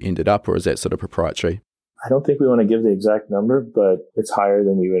where you ended up, or is that sort of proprietary? I don't think we want to give the exact number, but it's higher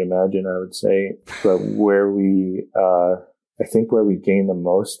than you would imagine, I would say. But I think where we gain the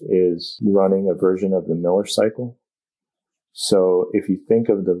most is running a version of the Miller cycle. So if you think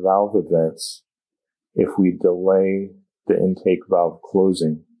of the valve events, if we delay the intake valve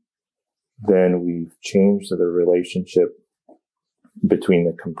closing, then we've changed the relationship between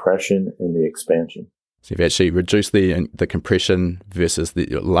the compression and the expansion. So you've actually reduced the compression versus the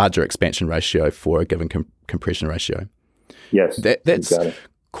larger expansion ratio for a given compression ratio. Yes, that's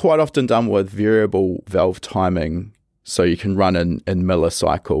quite often done with variable valve timing. So you can run in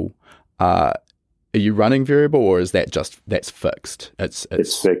millicycle. Are you running variable, or is that's fixed? It's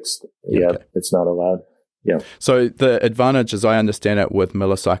fixed. Yeah, okay. It's not allowed. Yeah. So the advantage, as I understand it, with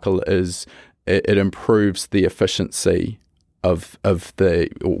millicycle is it improves the efficiency of the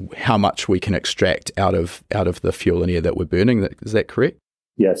how much we can extract out of the fuel and air that we're burning. Is that correct?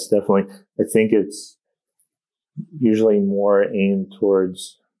 Yes, definitely. I think it's usually more aimed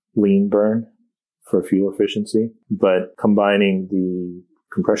towards lean burn for fuel efficiency, but combining the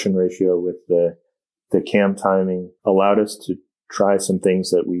compression ratio with the cam timing allowed us to try some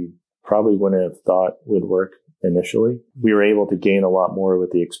things that we probably wouldn't have thought would work initially. We were able to gain a lot more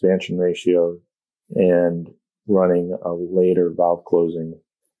with the expansion ratio, and running a later valve closing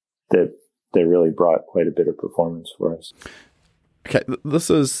that really brought quite a bit of performance for us. Okay, this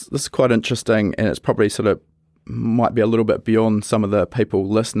is quite interesting, and it's probably sort of might be a little bit beyond some of the people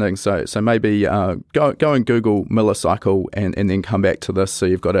listening. So maybe go and Google millicycle and then come back to this so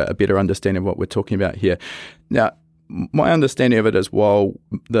you've got a better understanding of what we're talking about here. Now, my understanding of it is while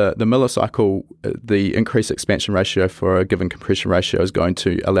the millicycle, the increased expansion ratio for a given compression ratio is going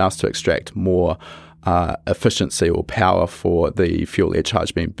to allow us to extract more efficiency or power for the fuel air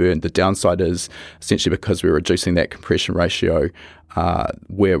charge being burned. The downside is essentially because we're reducing that compression ratio,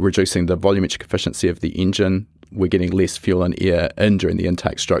 we're reducing the volumetric efficiency of the engine. We're getting less fuel and air in during the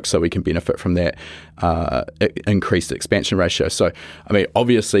intake stroke, so we can benefit from that increased expansion ratio. So, I mean,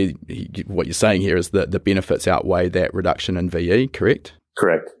 obviously, what you're saying here is that the benefits outweigh that reduction in VE, correct?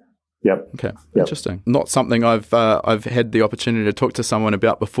 Correct. Yep. Okay. Yep. Interesting. Not something I've had the opportunity to talk to someone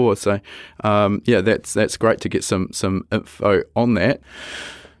about before. So, that's great to get some info on that.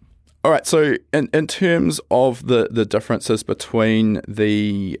 All right. So, in terms of the differences between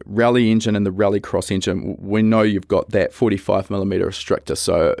the Rally engine and the Rallycross engine, we know you've got that 45 millimeter restrictor.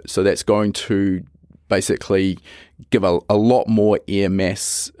 So that's going to basically give a lot more air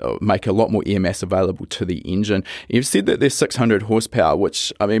mass, make a lot more air mass available to the engine. You've said that there's 600 horsepower,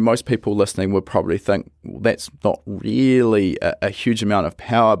 which, I mean, most people listening would probably think, well, that's not really a huge amount of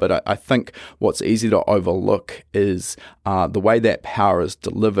power, but I think what's easy to overlook is the way that power is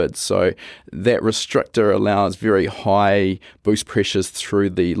delivered. So that restrictor allows very high boost pressures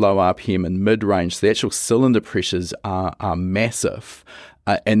through the low RPM and mid-range. So the actual cylinder pressures are massive.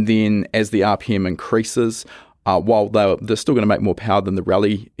 And then as the RPM increases, while they're still going to make more power than the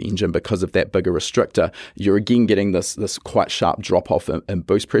Rally engine because of that bigger restrictor, you're again getting this quite sharp drop-off in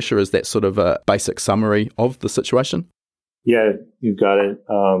boost pressure. Is that sort of a basic summary of the situation? Yeah, you've got it.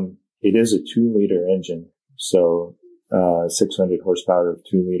 It is a 2-liter engine, so 600 horsepower of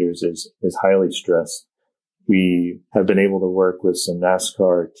 2 liters is highly stressed. We have been able to work with some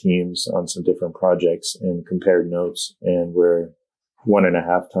NASCAR teams on some different projects and compared notes, and we're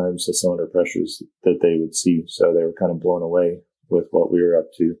 1.5 times the cylinder pressures that they would see. So they were kind of blown away with what we were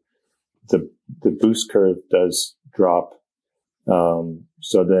up to. The boost curve does drop.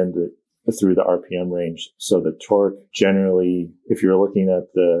 So then through the RPM range. So the torque generally, if you're looking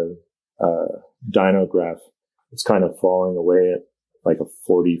at the dyno graph, it's kind of falling away at like a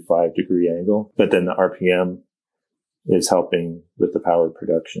 45 degree angle, but then the RPM is helping with the power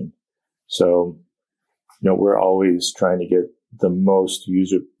production. So, we're always trying to get the most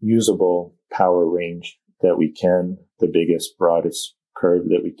usable power range that we can, the biggest, broadest curve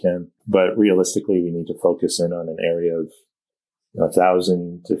that we can. But realistically, we need to focus in on an area of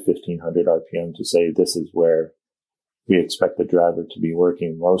 1,000 to 1,500 RPM to say this is where we expect the driver to be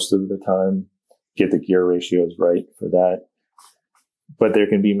working most of the time, get the gear ratios right for that. But there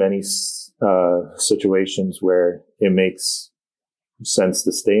can be many situations where it makes sense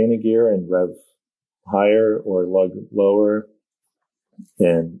to stay in a gear and rev higher or lug lower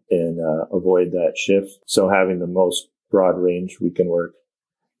and avoid that shift. So having the most broad range we can work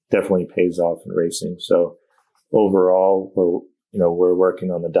definitely pays off in racing. So overall, we're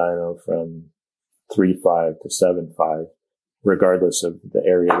working on the dyno from 3.5 to 7.5, regardless of the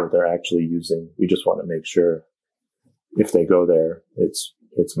area that they're actually using. We just want to make sure if they go there, it's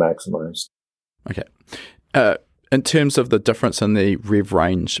maximized. Okay. In terms of the difference in the rev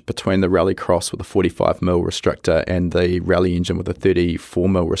range between the Rallycross with a 45 mil restrictor and the Rally engine with a 34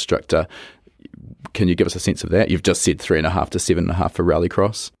 mil restrictor, can you give us a sense of that? You've just said 3.5 to 7.5 for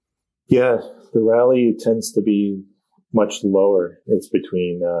Rallycross. Yeah, the Rally tends to be much lower. It's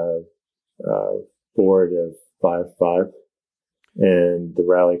between 4 to 5.5, and the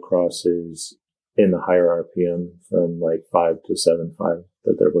Rallycross is in the higher RPM from like 5 to 7.5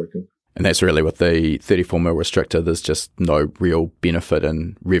 that they're working. And that's really with the 34 mil restrictor, there's just no real benefit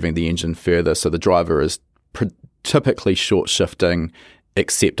in revving the engine further. So the driver is typically short shifting,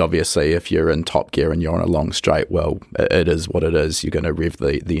 except obviously if you're in top gear and you're on a long straight, well, it is what it is. You're going to rev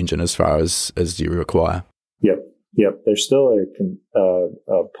the engine as far as you require. Yep. There's still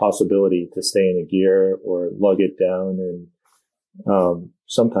a possibility to stay in a gear or lug it down, and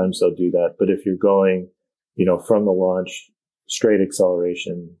sometimes they'll do that. But if you're going, from the launch straight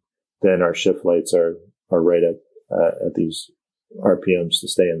acceleration, then our shift lights are right at these RPMs to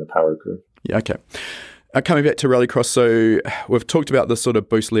stay in the power curve. Yeah, okay. Coming back to Rallycross, so we've talked about the sort of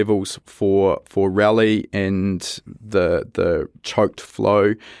boost levels for Rally and the choked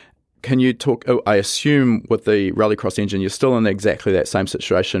flow. Can you talk, I assume with the Rallycross engine, you're still in exactly that same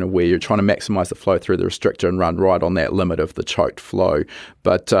situation where you're trying to maximise the flow through the restrictor and run right on that limit of the choked flow.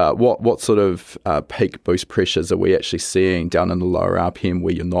 But what sort of peak boost pressures are we actually seeing down in the lower RPM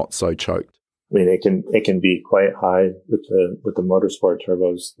where you're not so choked? I mean, it can be quite high with the motorsport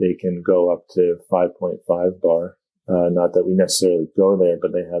turbos. They can go up to 5.5 bar. Not that we necessarily go there,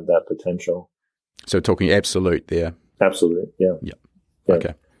 but they have that potential. So talking absolute there. Absolute, yeah. Yeah.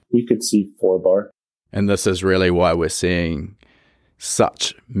 Okay. We could see 4 bar. And this is really why we're seeing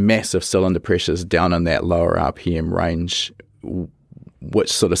such massive cylinder pressures down in that lower RPM range,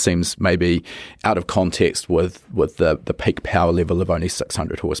 which sort of seems maybe out of context with the peak power level of only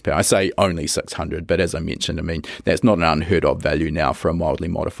 600 horsepower. I say only 600, but as I mentioned, I mean, that's not an unheard of value now for a mildly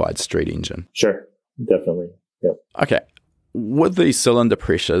modified street engine. Sure, definitely. Yep. Okay. With these cylinder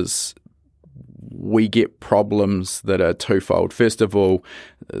pressures, we get problems that are twofold. First of all,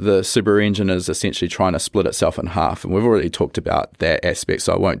 the Subaru engine is essentially trying to split itself in half, and we've already talked about that aspect,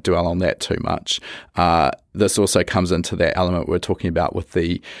 so I won't dwell on that too much. This also comes into that element we're talking about with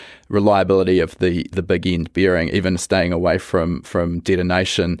the reliability of the big end bearing, even staying away from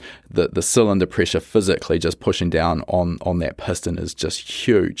detonation. The cylinder pressure physically just pushing down on that piston is just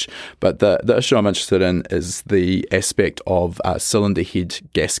huge. But the issue I'm interested in is the aspect of cylinder head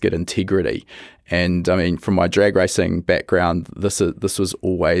gasket integrity. And I mean, from my drag racing background, this was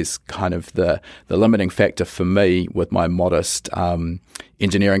always kind of the limiting factor for me with my modest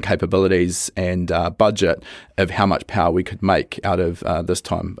engineering capabilities and budget of how much power we could make out of this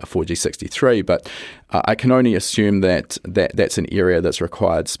time a 4G63. But I can only assume that's an area that's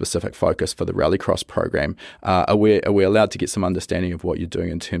required specific focus for the Rallycross program. Are we allowed to get some understanding of what you're doing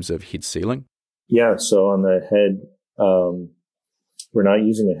in terms of head sealing? Yeah. So on the head, we're not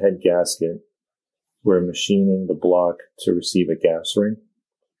using a head gasket. We're machining the block to receive a gas ring.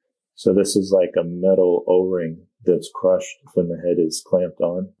 So this is like a metal O-ring that's crushed when the head is clamped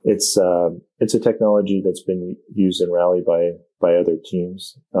on. It's a technology that's been used in rally by other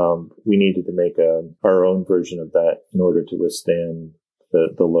teams. We needed to make our own version of that in order to withstand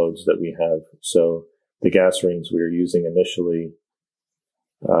the loads that we have. So the gas rings we were using initially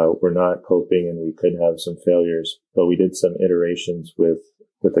were not coping, and we could have some failures, but we did some iterations with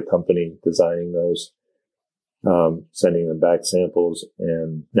the company designing those, sending them back samples,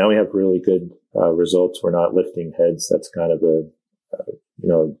 and now we have really good results. We're not lifting heads. That's kind of a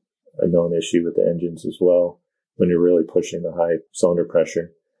known issue with the engines as well when you're really pushing the high cylinder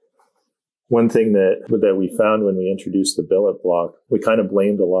pressure. One thing that we found when we introduced the billet block, we kind of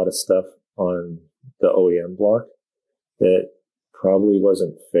blamed a lot of stuff on the OEM block that probably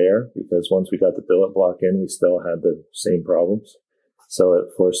wasn't fair, because once we got the billet block in, we still had the same problems. So it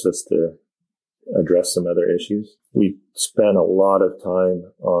forced us to address some other issues. We spent a lot of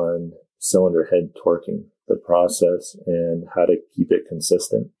time on cylinder head torquing, the process, and how to keep it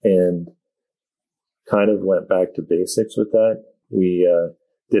consistent, and kind of went back to basics with that. We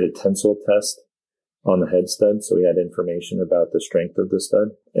did a tensile test on the head stud, so we had information about the strength of the stud,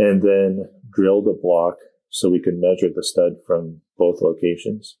 and then drilled a block so we could measure the stud from both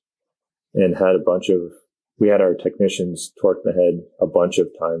locations, and we had our technicians torque the head a bunch of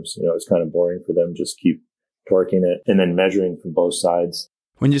times. It's kind of boring for them, just keep torquing it and then measuring from both sides.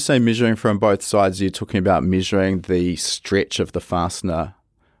 When you say measuring from both sides, you're talking about measuring the stretch of the fastener,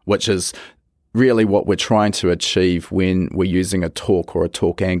 which is really what we're trying to achieve when we're using a torque or a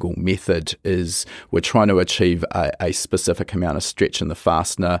torque angle method. Is we're trying to achieve a specific amount of stretch in the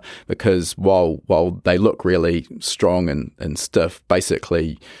fastener, because while they look really strong and stiff,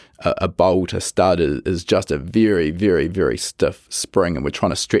 basically a bolt, a stud is just a very, very, very stiff spring, and we're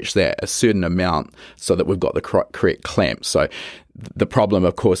trying to stretch that a certain amount so that we've got the correct clamp. So the problem,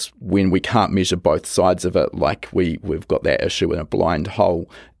 of course, when we can't measure both sides of it, like we've got that issue in a blind hole,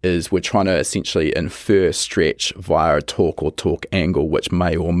 is we're trying to essentially infer stretch via a torque or torque angle, which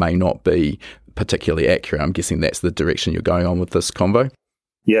may or may not be particularly accurate. I'm guessing that's the direction you're going on with this convo?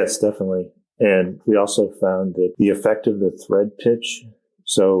 Yes, definitely. And we also found that the effect of the thread pitch,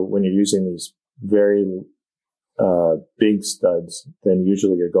 so when you're using these very big studs, then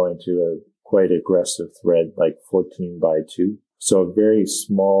usually you're going to a quite aggressive thread, like 14x2. So a very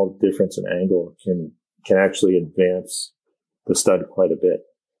small difference in angle can actually advance the stud quite a bit.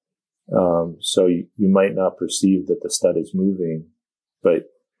 So you might not perceive that the stud is moving, but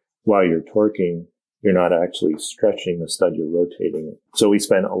while you're torquing, you're not actually stretching the stud, you're rotating it. So we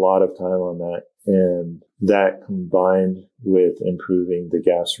spent a lot of time on that, and that combined with improving the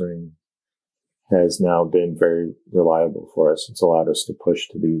gas ring has now been very reliable for us. It's allowed us to push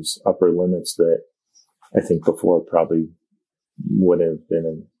to these upper limits that I think before probably would have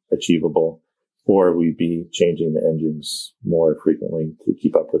been achievable, or we'd be changing the engines more frequently to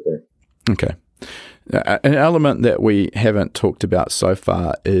keep up with it. Okay. An element that we haven't talked about so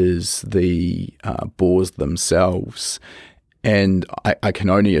far is the bores themselves. And I can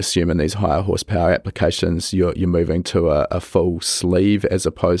only assume in these higher horsepower applications, you're moving to a full sleeve as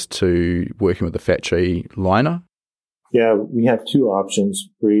opposed to working with a factory liner? Yeah, we have two options.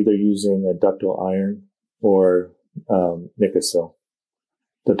 We're either using a ductile iron or Nikasil.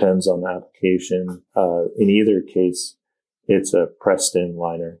 Depends on the application. In either case, it's a pressed-in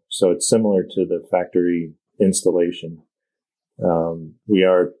liner, so it's similar to the factory installation. We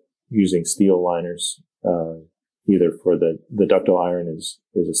are using steel liners, either for the ductile iron is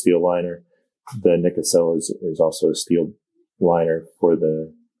a steel liner. The Nikasil is also a steel liner for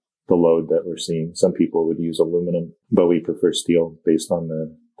the load that we're seeing. Some people would use aluminum, but we prefer steel based on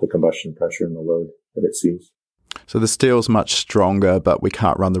the combustion pressure and the load that it sees. So the steel's much stronger, but we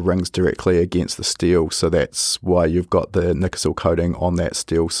can't run the rings directly against the steel, so that's why you've got the Nikasil coating on that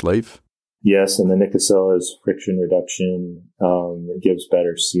steel sleeve? Yes, and the Nikasil is friction reduction. It gives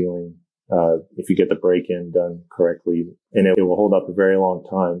better sealing if you get the break-in done correctly, and it will hold up a very long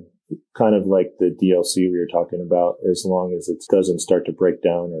time, kind of like the DLC we were talking about. As long as it doesn't start to break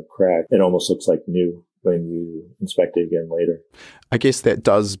down or crack, it almost looks like new when you inspect it again later. I guess that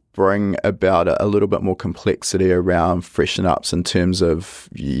does bring about a little bit more complexity around freshen ups in terms of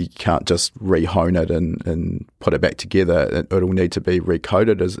you can't just re-hone it and put it back together. It'll need to be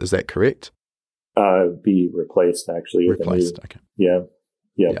recoated. Is that correct? Be replaced, actually. Replaced, okay. Yeah.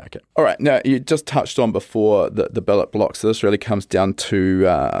 Yeah. Okay. All right. Now, you just touched on before the billet block. So this really comes down to,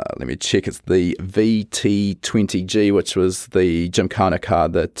 let me check, it's the VT20G, which was the Gymkhana car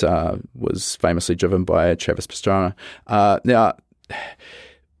that was famously driven by Travis Pastrana. Now,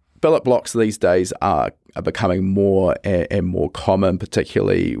 billet blocks these days are becoming more and more common.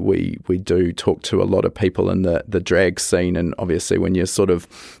 Particularly, we do talk to a lot of people in the drag scene, and obviously when you're sort of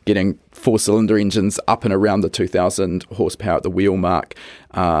getting 4-cylinder engines up and around the 2,000 horsepower at the wheel mark,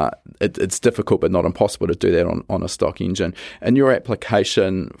 it's difficult but not impossible to do that on a stock engine. In your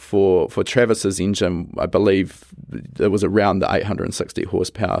application for Travis's engine, I believe it was around the 860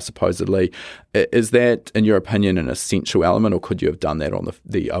 horsepower supposedly. Is that, in your opinion, an essential element, or could you have done that on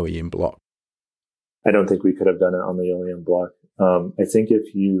the OEM block? I don't think we could have done it on the OEM block. I think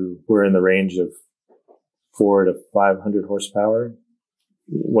if you were in the range of 400 to 500 horsepower,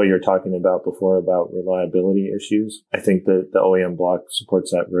 what you're talking about before about reliability issues, I think that the OEM block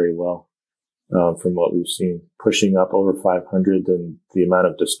supports that very well. From what we've seen, pushing up over 500 and the amount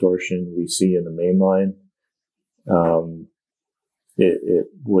of distortion we see in the main line, it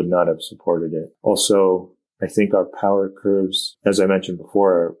would not have supported it. Also, I think our power curves, as I mentioned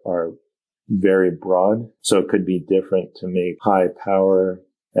before, are very broad. So it could be different to make high power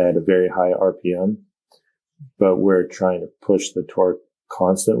at a very high RPM, but we're trying to push the torque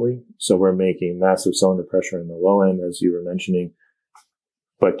constantly. So we're making massive cylinder pressure in the low end, as you were mentioning,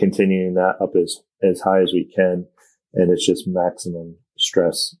 but continuing that up as high as we can. And it's just maximum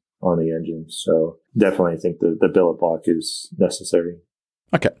stress on the engine. So definitely I think the billet block is necessary.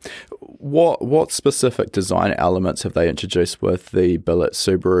 Okay. What specific design elements have they introduced with the billet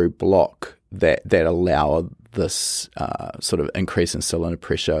Subaru block that allow this sort of increase in cylinder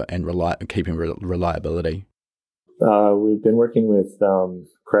pressure and keeping reliability? We've been working with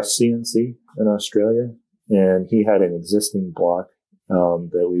Crest CNC in Australia, and he had an existing block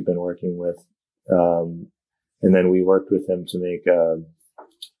that we've been working with. And then we worked with him to make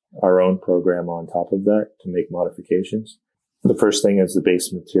our own program on top of that to make modifications. The first thing is the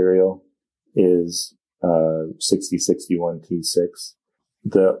base material is 6061 T6.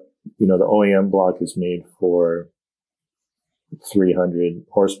 The OEM block is made for 300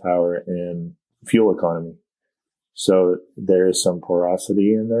 horsepower and fuel economy. So there is some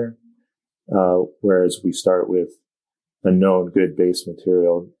porosity in there. Whereas we start with a known good base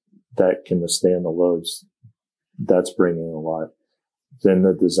material that can withstand the loads. That's bringing a lot. Then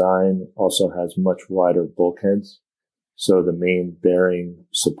the design also has much wider bulkheads. So the main bearing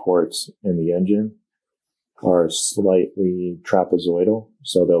supports in the engine are slightly trapezoidal.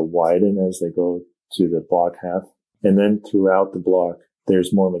 So they'll widen as they go to the block half. And then throughout the block,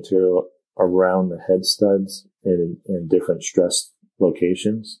 there's more material around the head studs in different stress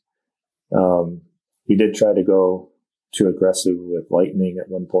locations. We did try to go too aggressive with lightning at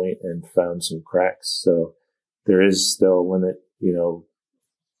one point and found some cracks. So there is still a limit,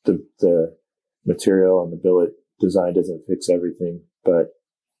 the material and the billet design doesn't fix everything, but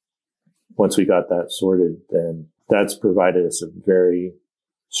once we got that sorted, then that's provided us a very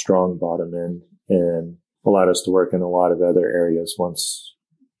strong bottom end and allowed us to work in a lot of other areas once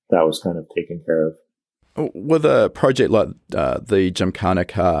that was kind of taken care of. With a project like the Gymkhana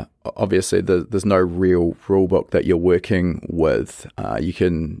car, obviously there's no real rule book that you're working with. You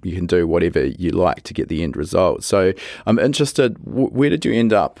can do whatever you like to get the end result. So I'm interested, where did you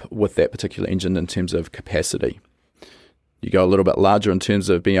end up with that particular engine in terms of capacity? You go a little bit larger in terms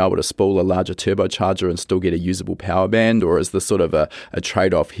of being able to spool a larger turbocharger and still get a usable power band, or is this sort of a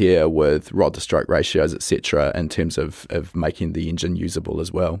trade-off here with rod-to-stroke ratios, etc., in terms of making the engine usable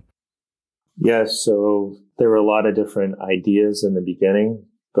as well? Yeah, so there were a lot of different ideas in the beginning,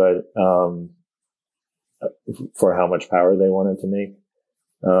 but for how much power they wanted to make.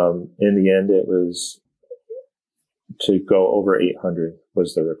 In the end, it was to go over 800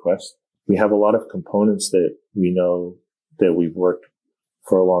 was the request. We have a lot of components that we know that we've worked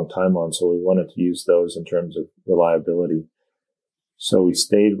for a long time on, so we wanted to use those in terms of reliability. So we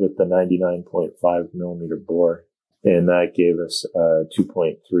stayed with the 99.5 millimeter bore, and that gave us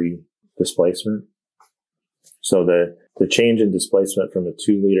 2.3 displacement. So the change in displacement from a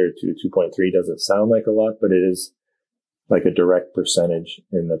 2 liter to 2.3 doesn't sound like a lot, but it is like a direct percentage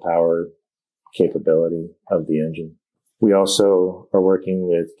in the power capability of the engine. We also are working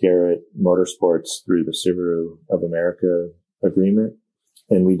with Garrett Motorsports through the Subaru of America agreement,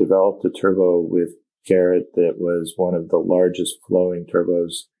 and we developed a turbo with Garrett that was one of the largest flowing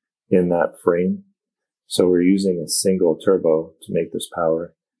turbos in that frame. So we're using a single turbo to make this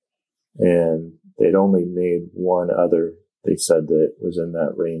power. And they'd only made one other, they said, that was in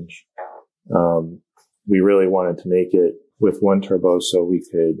that range. We really wanted to make it with one turbo so we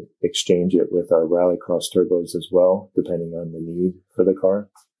could exchange it with our rallycross turbos as well, depending on the need for the car.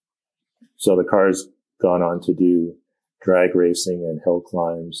 So the car's gone on to do drag racing and hill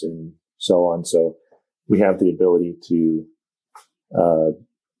climbs and so on. So we have the ability to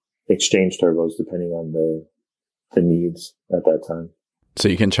exchange turbos depending on the needs at that time. So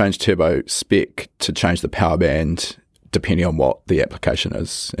you can change turbo spec to change the power band depending on what the application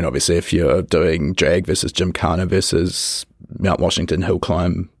is. And obviously if you're doing drag versus Gymkhana versus Mount Washington hill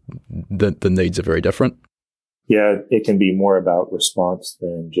climb, the needs are very different. Yeah, it can be more about response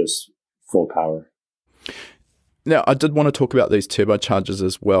than just full power. Now, I did want to talk about these turbochargers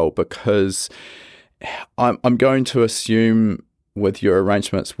as well, because I'm going to assume with your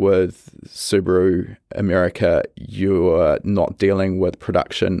arrangements with Subaru America, you're not dealing with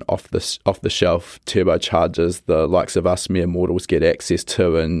production off the shelf turbochargers the likes of us mere mortals get access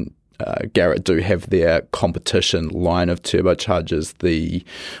to, and Garrett do have their competition line of turbochargers, the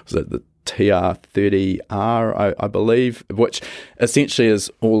TR30R, I believe, which essentially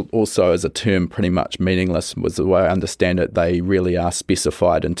is also as a term pretty much meaningless, was the way I understand it. They really are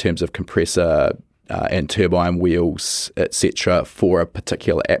specified in terms of compressor and turbine wheels, etc., for a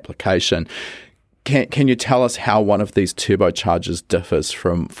particular application. Can you tell us how one of these turbochargers differs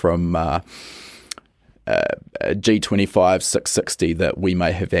from a G25 660 that we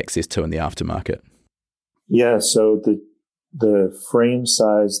may have access to in the aftermarket? Yeah, so the frame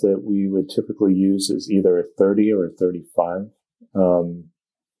size that we would typically use is either a 30 or a 35.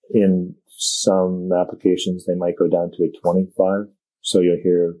 In some applications, they might go down to a 25. So you'll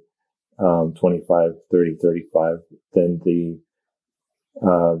hear 25, 30, 35. Then the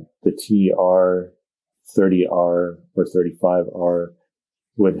TR, 30R or 35R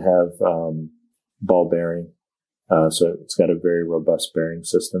would have ball bearing. So it's got a very robust bearing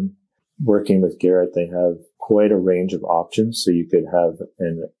system. Working with Garrett, they have quite a range of options. So you could have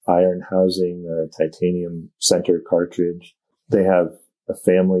an iron housing, a titanium center cartridge. They have a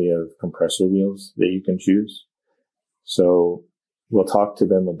family of compressor wheels that you can choose. So we'll talk to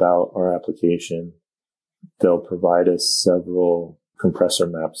them about our application. They'll provide us several compressor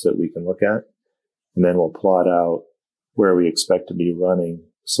maps that we can look at. And then we'll plot out where we expect to be running,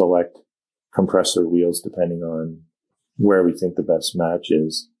 select compressor wheels depending on where we think the best match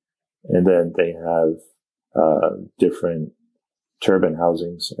is. And then they have different turbine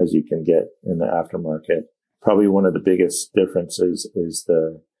housings as you can get in the aftermarket. Probably one of the biggest differences is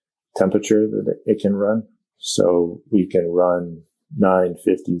the temperature that it can run. So we can run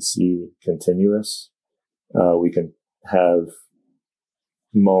 950C continuous. We can have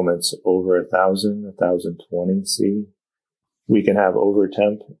moments over 1020C. We can have over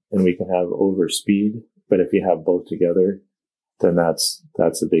temp and we can have over speed. But if you have both together, then that's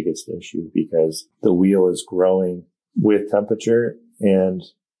the biggest issue, because the wheel is growing with temperature and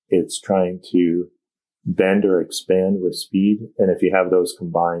it's trying to bend or expand with speed. And if you have those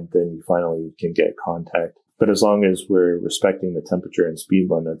combined, then you finally can get contact. But as long as we're respecting the temperature and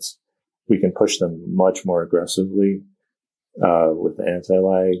speed limits, we can push them much more aggressively with the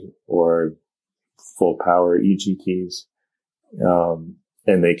anti-lag or full power EGTs.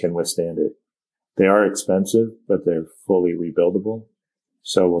 and they can withstand it. They are expensive, but they're fully rebuildable.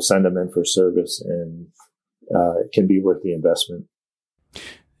 So we'll send them in for service, and it can be worth the investment.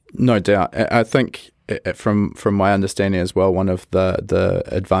 No doubt. I think from my understanding as well, one of the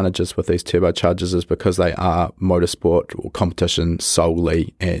advantages with these turbochargers is because they are motorsport or competition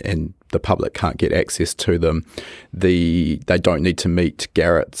solely, and the public can't get access to them. They don't need to meet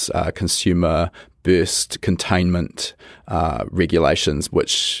Garrett's consumer burst containment regulations,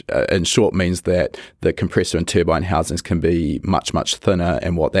 which in short means that the compressor and turbine housings can be much, much thinner,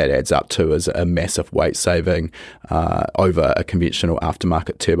 and what that adds up to is a massive weight saving over a conventional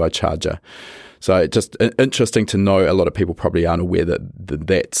aftermarket turbocharger. So just interesting to know. A lot of people probably aren't aware that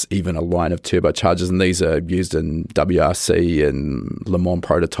that's even a line of turbochargers, and these are used in WRC and Le Mans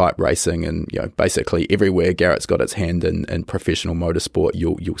prototype racing, and basically everywhere Garrett's got its hand in professional motorsport,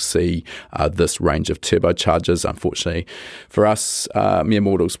 you'll see this range of turbochargers. Unfortunately for us mere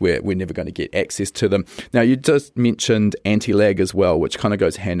mortals, we're never going to get access to them. Now, you just mentioned anti-lag as well, which kind of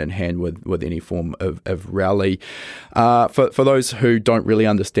goes hand in hand with any form of rally. For those who don't really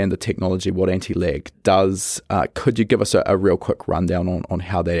understand the technology, what anti-lag does, could you give us a real quick rundown on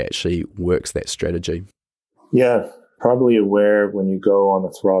how that actually works, that strategy? Yeah, probably aware when you go on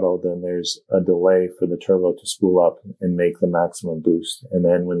the throttle, then there's a delay for the turbo to spool up and make the maximum boost. And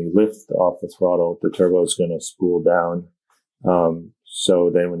then when you lift off the throttle, the turbo is going to spool down. So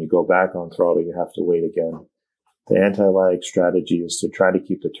then when you go back on throttle, you have to wait again. The anti-lag strategy is to try to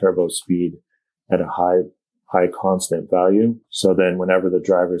keep the turbo speed at a high constant value. So then whenever the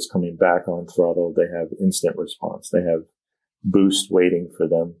driver is coming back on throttle, they have instant response. They have boost waiting for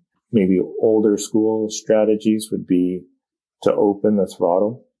them. Maybe older school strategies would be to open the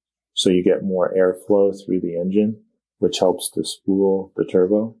throttle so you get more airflow through the engine, which helps to spool the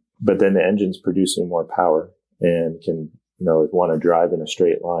turbo. But then the engine's producing more power and can, want to drive in a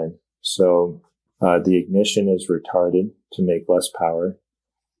straight line. So the ignition is retarded to make less power.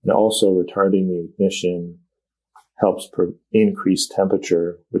 And also retarding the ignition helps increase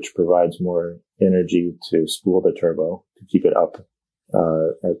temperature, which provides more energy to spool the turbo to keep it up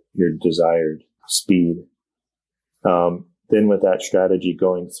at your desired speed. Then with that strategy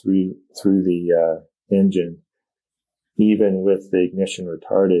going through the engine, even with the ignition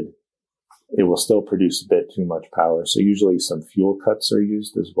retarded, it will still produce a bit too much power. So usually some fuel cuts are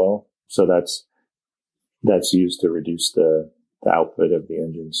used as well. So that's used to reduce the output of the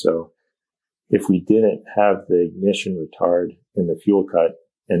engine. So if we didn't have the ignition retard in the fuel cut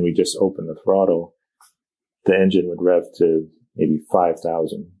and we just opened the throttle, the engine would rev to maybe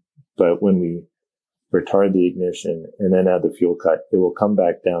 5,000. But when we retard the ignition and then add the fuel cut, it will come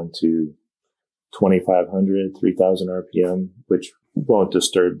back down to 2,500, 3,000 RPM, which won't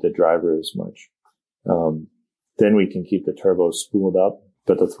disturb the driver as much. Then we can keep the turbo spooled up,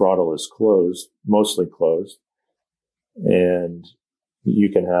 but the throttle is closed, mostly closed. And you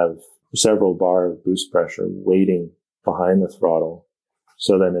can have several bar of boost pressure waiting behind the throttle.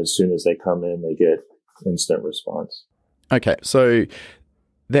 So then as soon as they come in, they get instant response. Okay, so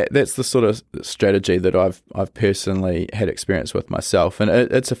that's the sort of strategy that I've personally had experience with myself, and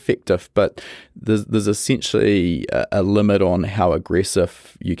it's effective, but there's essentially a limit on how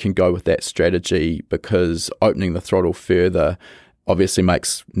aggressive you can go with that strategy, because opening the throttle further obviously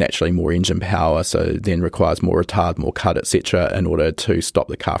makes naturally more engine power, so then requires more retard, more cut, etc., in order to stop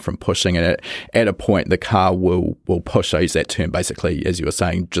the car from pushing. And at a point, the car will push. I use that term basically, as you were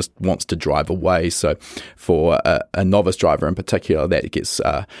saying, just wants to drive away. So for a novice driver in particular, that gets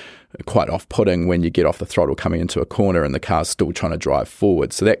quite off-putting when you get off the throttle coming into a corner and the car's still trying to drive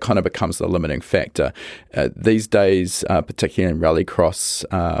forward. So that kind of becomes the limiting factor. These days, particularly in rallycross,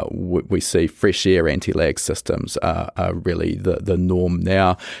 we see fresh air anti-lag systems are really the norm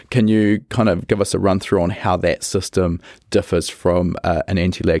now. Can you kind of give us a run through on how that system differs from an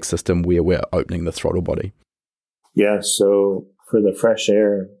anti-lag system where we're opening the throttle body? Yeah, so for the fresh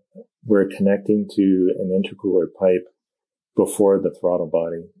air, we're connecting to an intercooler pipe before the throttle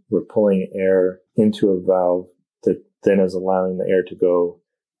body. We're pulling air into a valve that then is allowing the air to go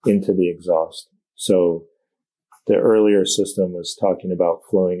into the exhaust. So the earlier system was talking about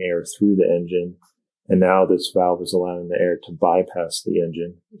flowing air through the engine, and now this valve is allowing the air to bypass the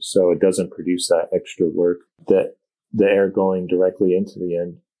engine, so it doesn't produce that extra work. That the air going directly into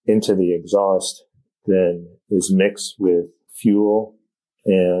the exhaust then is mixed with fuel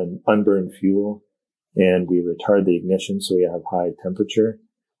and unburned fuel, and we retard the ignition so we have high temperature.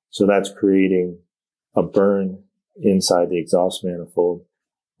 So that's creating a burn inside the exhaust manifold,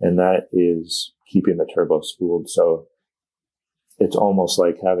 and that is keeping the turbo spooled. So it's almost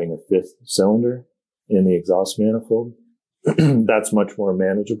like having a fifth cylinder in the exhaust manifold, that's much more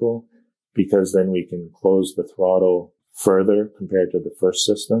manageable because then we can close the throttle further compared to the first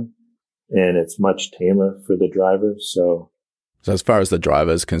system. And it's much tamer for the driver. So as far as the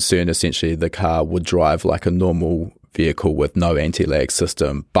driver is concerned, essentially the car would drive like a normal vehicle with no anti-lag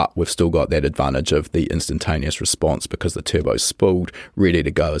system, but we've still got that advantage of the instantaneous response because the turbo's spooled, ready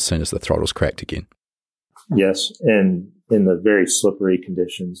to go as soon as the throttle's cracked again. Yes, and in the very slippery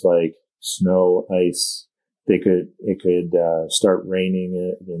conditions like snow, ice, it could start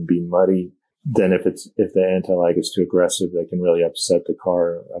raining and be muddy. Then if the anti-lag is too aggressive, they can really upset the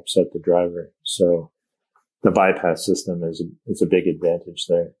car, upset the driver. So the bypass system is a big advantage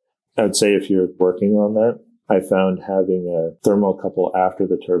there. I would say if you're working on that, I found having a thermocouple after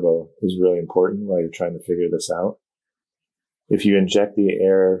the turbo is really important while you're trying to figure this out. If you inject the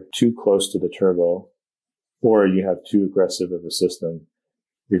air too close to the turbo, or you have too aggressive of a system,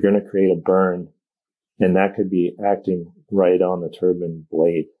 you're going to create a burn, and that could be acting right on the turbine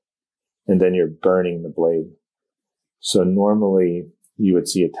blade, and then you're burning the blade. So normally you would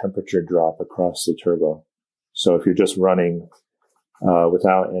see a temperature drop across the turbo. So if you're just running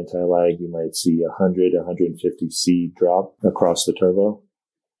without anti-lag, you might see 100, 150 C drop across the turbo.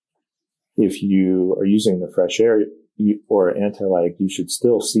 If you are using the fresh air or anti-lag, you should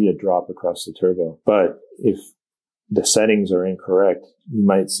still see a drop across the turbo. But if the settings are incorrect, you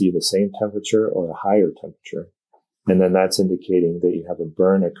might see the same temperature or a higher temperature. And then that's indicating that you have a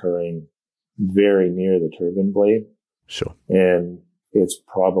burn occurring very near the turbine blade. Sure. And it's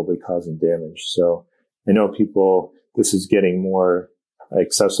probably causing damage. So I know this is getting more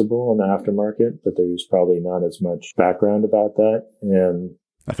accessible in the aftermarket, but there's probably not as much background about that. And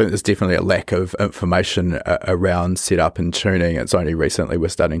I think there's definitely a lack of information around setup and tuning. It's only recently we're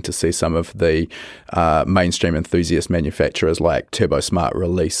starting to see some of the mainstream enthusiast manufacturers like TurboSmart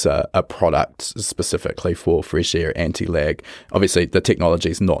release a product specifically for fresh air anti-lag. Obviously, the technology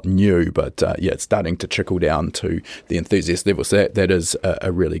is not new, but it's starting to trickle down to the enthusiast level. So that is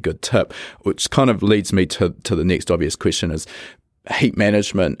a really good tip, which kind of leads me to the next obvious question is, heat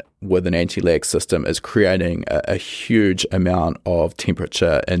management with an anti-lag system is creating a huge amount of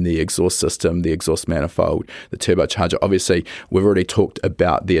temperature in the exhaust system, the exhaust manifold, the turbocharger. Obviously, we've already talked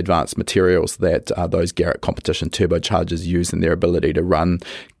about the advanced materials that those Garrett competition turbochargers use and their ability to run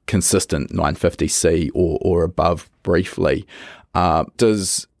consistent 950C or above briefly.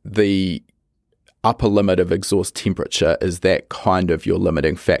 Does the upper limit of exhaust temperature, is that kind of your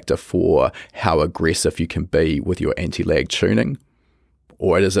limiting factor for how aggressive you can be with your anti-lag tuning?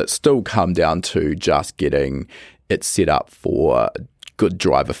 Or does it still come down to just getting it set up for good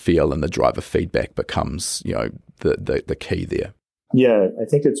driver feel and the driver feedback becomes, the key there? Yeah, I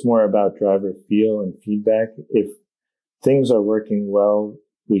think it's more about driver feel and feedback. If things are working well,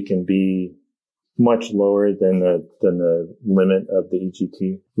 we can be much lower than the limit of the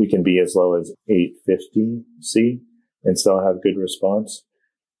EGT. We can be as low as 850C and still have good response.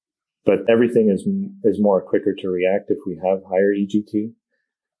 But everything is more quicker to react if we have higher EGT.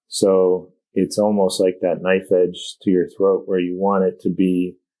 So it's almost like that knife edge to your throat where you want it to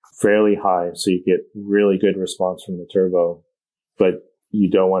be fairly high so you get really good response from the turbo, but you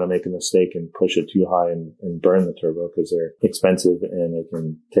don't want to make a mistake and push it too high and burn the turbo because they're expensive and it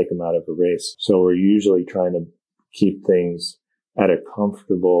can take them out of a race. So we're usually trying to keep things at a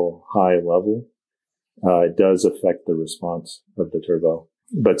comfortable high level. It does affect the response of the turbo,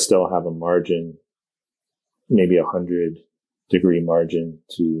 but still have a margin, maybe 100-degree margin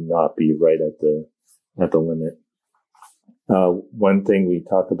to not be right at the limit. One thing we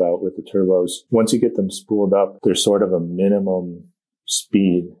talk about with the turbos, once you get them spooled up, there's sort of a minimum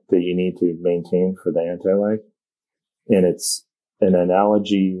speed that you need to maintain for the anti-lag. And it's an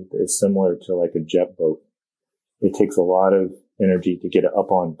analogy that is similar to like a jet boat. It takes a lot of energy to get it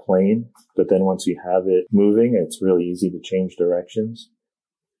up on plane, but then once you have it moving, it's really easy to change directions.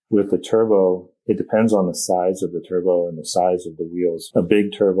 With the turbo, it depends on the size of the turbo and the size of the wheels. A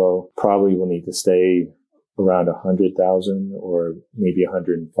big turbo probably will need to stay around 100,000 or maybe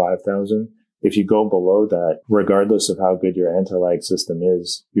 105,000. If you go below that, regardless of how good your anti-lag system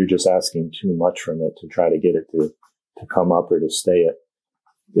is, you're just asking too much from it to try to get it to come up or to stay it.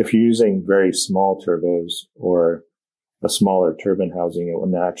 If you're using very small turbos or a smaller turbine housing, it will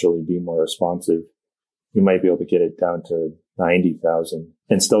naturally be more responsive. You might be able to get it down to 90,000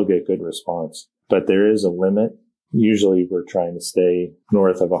 and still get good response. But there is a limit. Usually we're trying to stay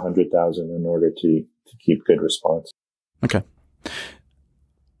north of 100,000 in order to keep good response. Okay.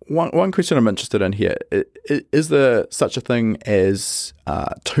 One question I'm interested in here, is there such a thing as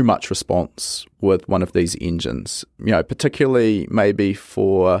too much response with one of these engines? Particularly maybe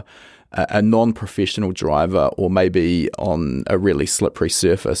for a non-professional driver, or maybe on a really slippery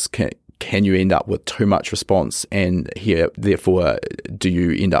surface, can you end up with too much response, and therefore do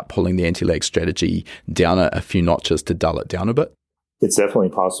you end up pulling the anti-lag strategy down a few notches to dull it down a bit? It's definitely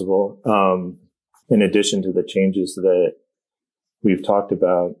possible. In addition to the changes that we've talked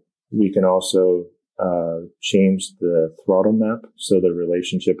about, we can also change the throttle map, so the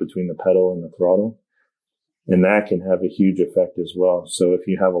relationship between the pedal and the throttle. And that can have a huge effect as well. So if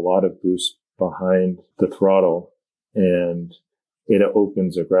you have a lot of boost behind the throttle and it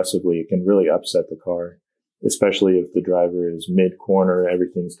opens aggressively, it can really upset the car, especially if the driver is mid-corner,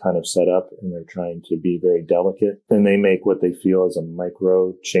 everything's kind of set up and they're trying to be very delicate. And they make what they feel is a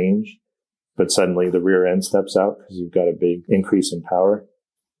micro change, but suddenly the rear end steps out because you've got a big increase in power.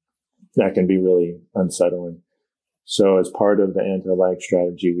 That can be really unsettling. So as part of the anti-lag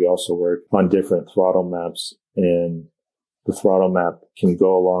strategy, we also work on different throttle maps, and the throttle map can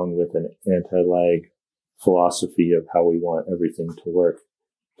go along with an anti-lag philosophy of how we want everything to work.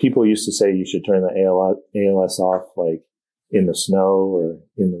 People used to say you should turn the ALS off like in the snow or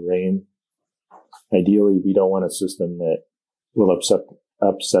in the rain. Ideally, we don't want a system that will upset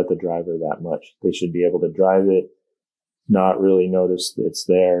the driver that much. They should be able to drive it, not really notice that it's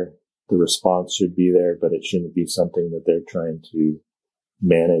there. The response should be there, but it shouldn't be something that they're trying to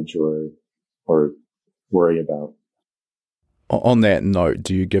manage or worry about. On that note,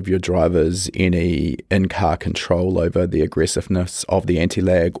 do you give your drivers any in-car control over the aggressiveness of the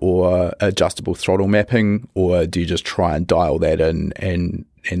anti-lag or adjustable throttle mapping, or do you just try and dial that in and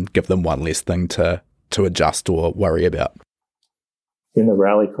give them one less thing to adjust or worry about? In the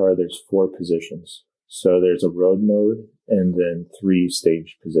rally car, there's 4 positions. So there's a road mode and then 3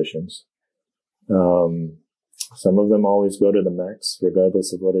 stage positions. Some of them always go to the max,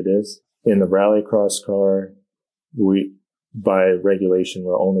 regardless of what it is. In the rallycross car, by regulation,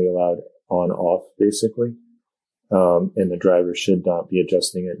 we're only allowed on-off, basically. And the driver should not be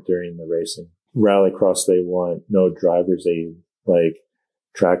adjusting it during the racing. Rallycross, they want no driver's aid, like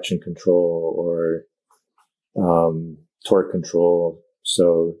traction control or torque control.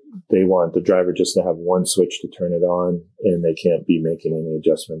 So they want the driver just to have one switch to turn it on, and they can't be making any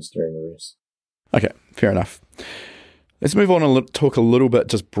adjustments during the race. Okay, fair enough. Let's move on and talk a little bit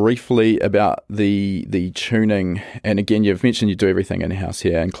just briefly about the tuning. And again, you've mentioned you do everything in-house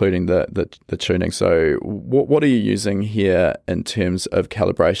here, including the tuning. So what are you using here in terms of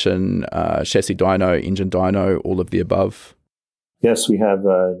calibration, chassis dyno, engine dyno, all of the above? Yes, we have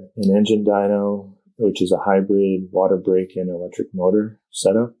an engine dyno, which is a hybrid water brake and electric motor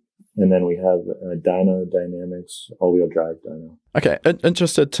setup. And then we have a Dyno Dynamics all-wheel drive dyno. Okay,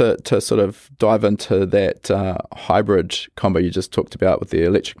 interested to sort of dive into that hybrid combo you just talked about with the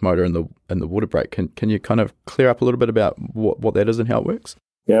electric motor and the water brake. Can you kind of clear up a little bit about what that is and how it works?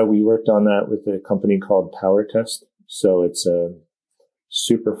 Yeah, we worked on that with a company called Power Test. So it's a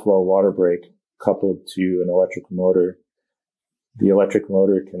Superflow water brake coupled to an electric motor. The electric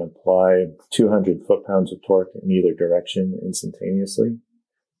motor can apply 200 foot-pounds of torque in either direction instantaneously.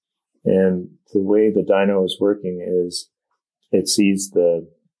 And the way the dyno is working is it sees the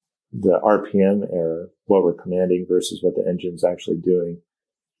RPM error, what we're commanding versus what the engine's actually doing.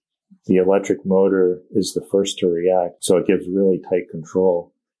 The electric motor is the first to react, so it gives really tight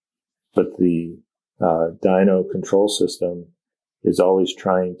control. But the dyno control system is always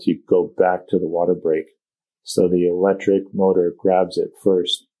trying to go back to the water brake. So the electric motor grabs it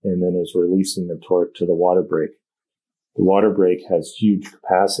first and then is releasing the torque to the water brake. The water brake has huge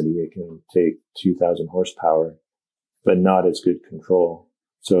capacity. It can take 2,000 horsepower, but not as good control.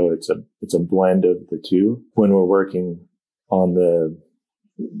 So it's a blend of the two. When we're working on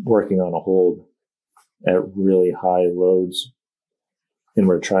a hold at really high loads and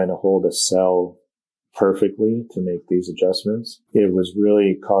we're trying to hold a cell perfectly to make these adjustments, it was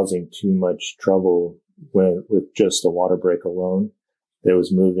really causing too much trouble with just the water brake alone. That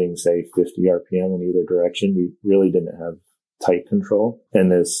was moving, say, 50 RPM in either direction. We really didn't have tight control.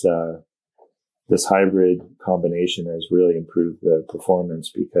 And this hybrid combination has really improved the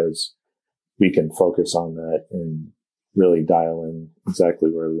performance because we can focus on that and really dial in exactly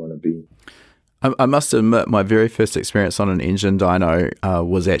where we want to be. I must admit, my very first experience on an engine dyno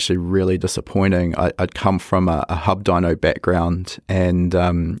was actually really disappointing. I'd come from a hub dyno background and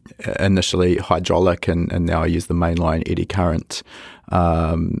initially hydraulic, and now I use the mainline eddy current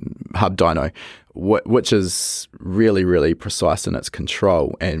hub dyno, which is really, really precise in its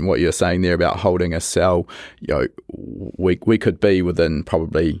control. And what you're saying there about holding a cell, we could be within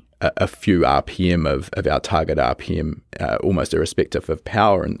probably a few RPM of our target RPM, almost irrespective of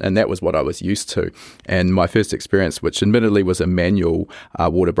power. And that was what I was used to. And my first experience, which admittedly was a manual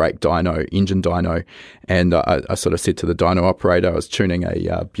water brake dyno, engine dyno, and I sort of said to the dyno operator, I was tuning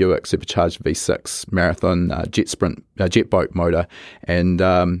a Buick Supercharged V6 Marathon jet boat motor, and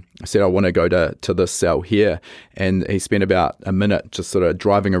I said, I want to go to this cell here. And he spent about a minute just sort of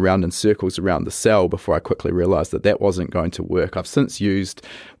driving around in circles around the cell before I quickly realized that wasn't going to work. I've since used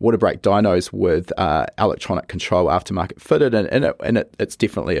water brake dynos with electronic control aftermarket fitted, and it's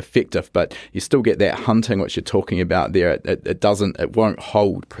definitely effective, but you still get that hunting which you're talking about there. It won't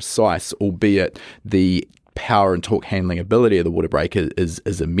hold precise, albeit the power and torque handling ability of the water brake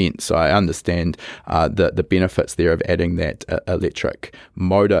is immense. So I understand the benefits there of adding that electric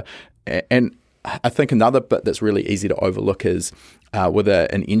motor. And I think another bit that's really easy to overlook is with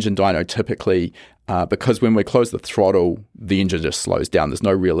an engine dyno, typically, because when we close the throttle, the engine just slows down. There's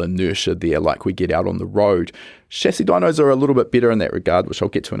no real inertia there like we get out on the road. Chassis dynos are a little bit better in that regard, which I'll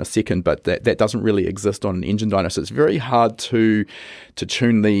get to in a second, but that doesn't really exist on an engine dyno. So it's very hard to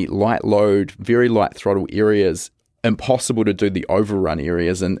tune the light load, very light throttle areas. Impossible to do the overrun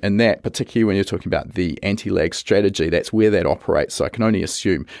areas, and that, particularly when you're talking about the anti-lag strategy, that's where that operates. So I can only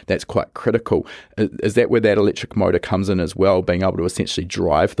assume that's quite critical. Is that where that electric motor comes in as well, being able to essentially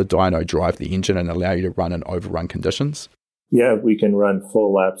drive the dyno, drive the engine, and allow you to run in overrun conditions? Yeah, we can run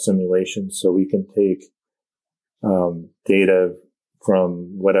full lap simulations, so we can take data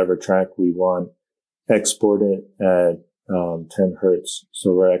from whatever track we want, export it at 10 hertz.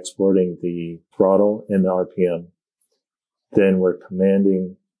 So we're exporting the throttle and the RPM. Then we're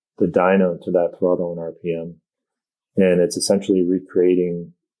commanding the dyno to that throttle and RPM. And it's essentially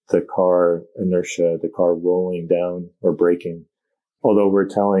recreating the car inertia, the car rolling down or braking. Although we're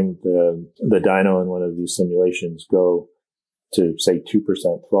telling the dyno in one of these simulations, go to say 2%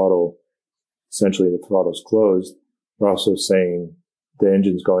 throttle, essentially the throttle's closed. We're also saying the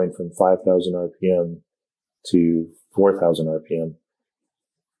engine's going from 5,000 RPM to 4,000 RPM.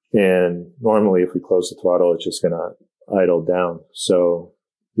 And normally if we close the throttle, it's just going to idle down. So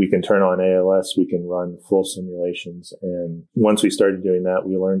we can turn on ALS, we can run full simulations. And once we started doing that,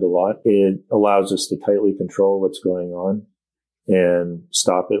 we learned a lot. It allows us to tightly control what's going on and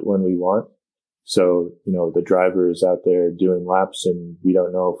stop it when we want. So, the driver is out there doing laps and we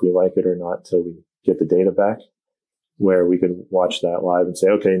don't know if we like it or not till we get the data back, where we could watch that live and say,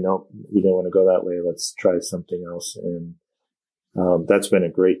 okay, no, we didn't want to go that way. Let's try something else. And that's been a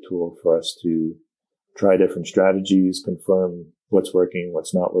great tool for us to try different strategies, confirm what's working,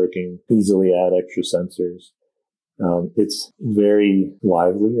 what's not working, easily add extra sensors. It's very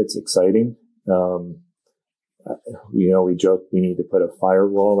lively. It's exciting. We joke we need to put a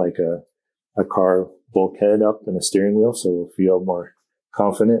firewall, like a car bulkhead up in a steering wheel, so we'll feel more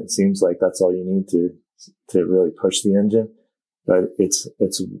confident. It seems like that's all you need to really push the engine. But it's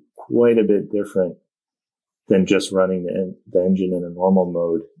quite a bit different than just running the engine in a normal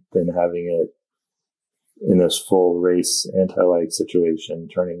mode, than having it in this full race anti-lag situation,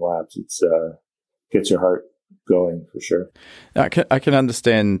 turning laps. It's gets your heart going for sure. I can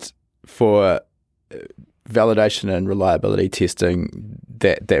understand for validation and reliability testing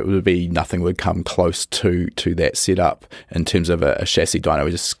that would be nothing would come close to that setup in terms of a chassis dyno.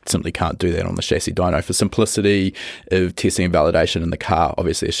 We just simply can't do that on the chassis dyno. For simplicity of testing and validation in the car,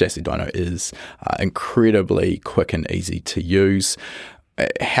 obviously a chassis dyno is incredibly quick and easy to use.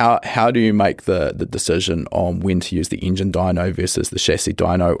 How do you make the decision on when to use the engine dyno versus the chassis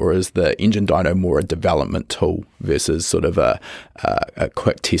dyno, or is the engine dyno more a development tool versus sort of a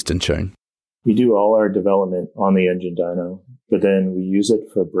quick test and tune? We do all our development on the engine dyno, but then we use it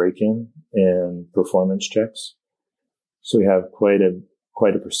for break-in and performance checks. So we have quite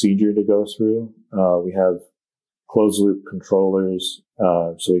a procedure to go through. We have closed loop controllers.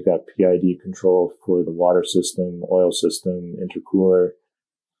 So we've got PID control for the water system, oil system, intercooler.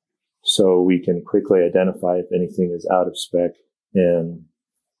 So we can quickly identify if anything is out of spec, and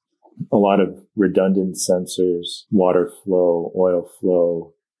a lot of redundant sensors, water flow, oil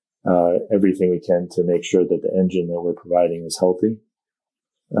flow, everything we can to make sure that the engine that we're providing is healthy.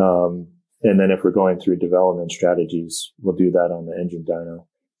 And then if we're going through development strategies, we'll do that on the engine dyno.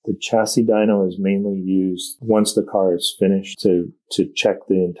 The chassis dyno is mainly used once the car is finished to check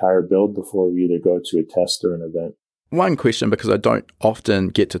the entire build before we either go to a test or an event. One question, because I don't often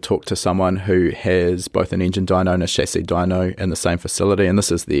get to talk to someone who has both an engine dyno and a chassis dyno in the same facility, and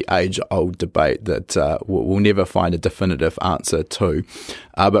this is the age-old debate that we'll never find a definitive answer to.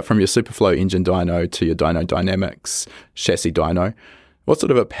 But from your Superflow engine dyno to your Dyno Dynamics chassis dyno, what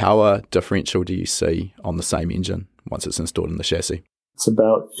sort of a power differential do you see on the same engine once it's installed in the chassis? It's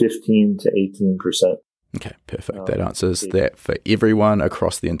about 15 to 18%. Okay, perfect. That answers that for everyone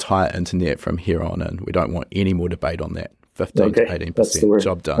across the entire internet from here on in. We don't want any more debate on that. 15 to 18%.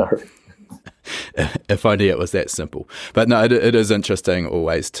 Job done. If only it was that simple. But no, it is interesting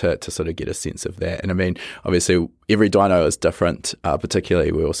always to sort of get a sense of that. And I mean, obviously, every dyno is different.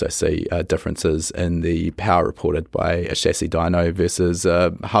 Particularly, we also see differences in the power reported by a chassis dyno versus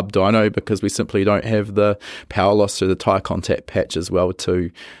a hub dyno, because we simply don't have the power loss through the tyre contact patch as well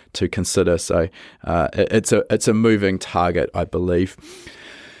to consider. So it's a moving target, I believe.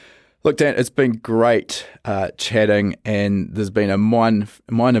 Look, Dan, it's been great chatting, and there's been a mine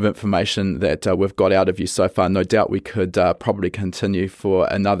of information that we've got out of you so far. No doubt we could probably continue for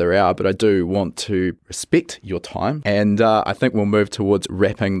another hour, but I do want to respect your time, and I think we'll move towards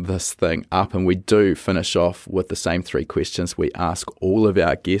wrapping this thing up, and we do finish off with the same three questions we ask all of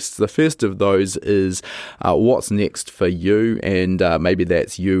our guests. The first of those is what's next for you, and maybe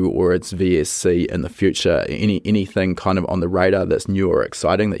that's you or it's VSC in the future. Anything kind of on the radar that's new or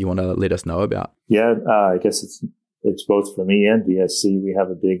exciting that you want to let us know about? Yeah, I guess it's both for me and VSC. We have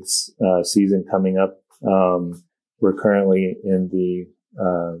a big season coming up. We're currently in the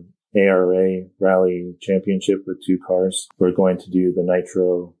ARA Rally Championship with 2 cars. We're going to do the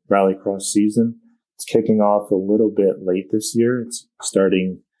Nitro Rallycross season. It's kicking off a little bit late this year. It's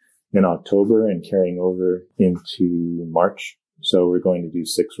starting in October and carrying over into March. So we're going to do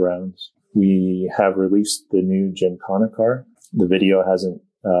 6 rounds. We have released the new Gymkhana car. The video hasn't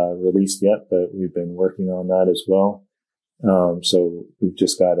released yet, but we've been working on that as well. So we've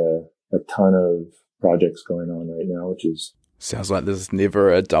just got a ton of projects going on right now, which is... Sounds like there's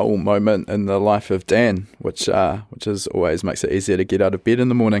never a dull moment in the life of Dan, which is always makes it easier to get out of bed in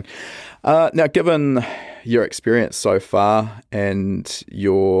the morning. Now, given your experience so far and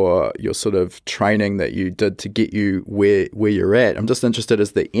your sort of training that you did to get you where you're at, I'm just interested,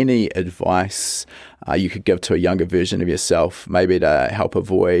 is there any advice you could give to a younger version of yourself, maybe to help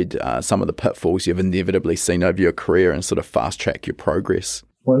avoid some of the pitfalls you've inevitably seen over your career and sort of fast track your progress?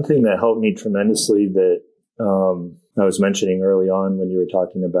 One thing that helped me tremendously that I was mentioning early on when you were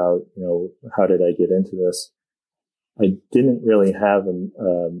talking about, how did I get into this? I didn't really have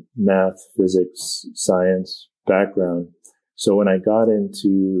a math, physics, science background. So when I got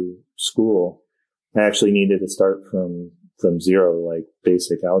into school, I actually needed to start from zero, like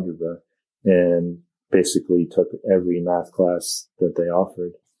basic algebra, and basically took every math class that they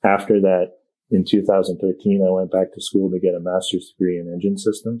offered. After that, in 2013, I went back to school to get a master's degree in engine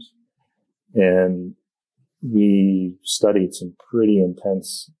systems. And we studied some pretty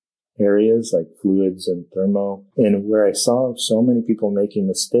intense areas like fluids and thermo. And where I saw so many people making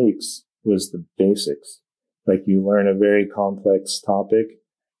mistakes was the basics. Like you learn a very complex topic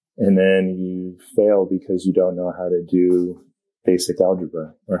and then you fail because you don't know how to do basic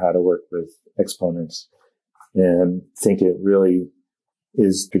algebra or how to work with exponents. And I think it really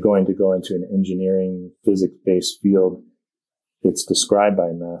is going to go into an engineering, physics-based field. It's described by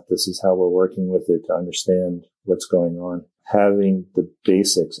math. This is how we're working with it to understand what's going on. Having the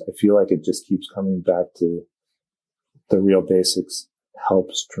basics, I feel like it just keeps coming back to the real basics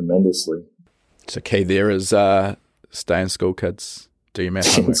helps tremendously. So key there is stay in school, kids. Do your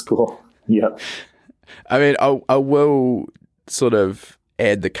math homework. In school, yeah. I mean, I will sort of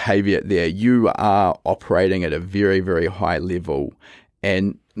add the caveat there. You are operating at a very, very high level,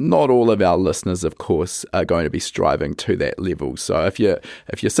 and not all of our listeners, of course, are going to be striving to that level. So if you're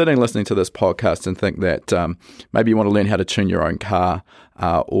sitting listening to this podcast and think that maybe you want to learn how to tune your own car,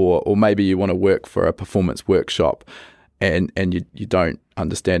 or maybe you want to work for a performance workshop, and you don't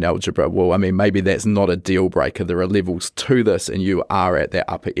understand algebra, well, I mean, maybe that's not a deal breaker. There are levels to this, and you are at that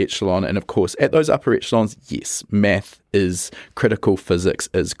upper echelon. And of course, at those upper echelons, yes, math is critical, physics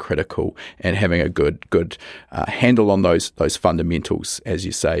is critical, and having a good handle on those fundamentals, as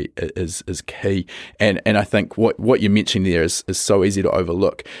you say, is key. And I think what you mentioned there is so easy to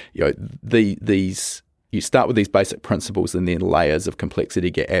overlook. You start with these basic principles and then layers of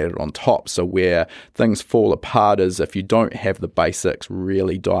complexity get added on top. So where things fall apart is if you don't have the basics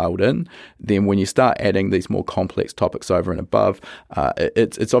really dialed in, then when you start adding these more complex topics over and above,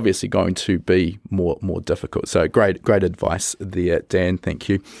 it's obviously going to be more difficult. So great advice there, Dan. Thank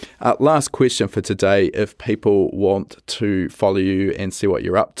you. Last question for today. If people want to follow you and see what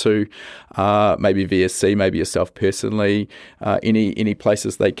you're up to, maybe VSC, maybe yourself personally, any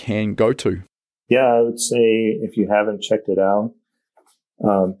places they can go to? Yeah, I would say if you haven't checked it out,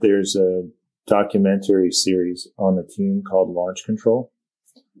 there's a documentary series on the team called Launch Control.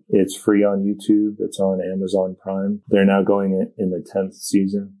 It's free on YouTube. It's on Amazon Prime. They're now going in the 10th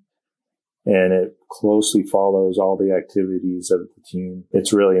season. and it closely follows all the activities of the team.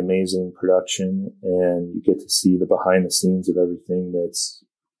 It's really amazing production, and you get to see the behind the scenes of everything that's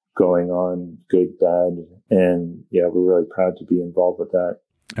going on, good, bad. And yeah, we're really proud to be involved with that.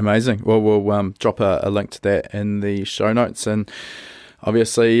 Amazing. Well, we'll drop a link to that in the show notes. And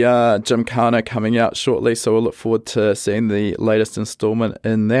obviously, Gymkhana coming out shortly, so we'll look forward to seeing the latest installment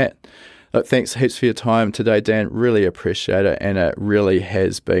in that. Look, thanks heaps for your time today, Dan. Really appreciate it. And it really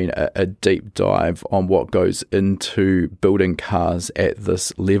has been a deep dive on what goes into building cars at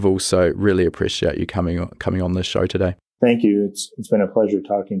this level. So really appreciate you coming on the show today. Thank you. It's been a pleasure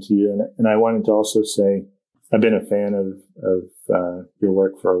talking to you. And I wanted to also say, I've been a fan of your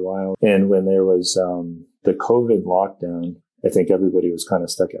work for a while. And when there was the COVID lockdown, I think everybody was kind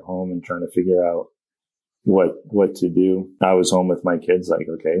of stuck at home and trying to figure out what to do. I was home with my kids, like,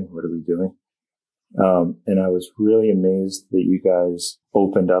 okay, what are we doing? And I was really amazed that you guys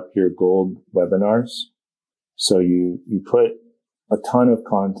opened up your gold webinars. So you put a ton of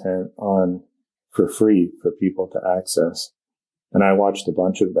content on for free for people to access. And I watched a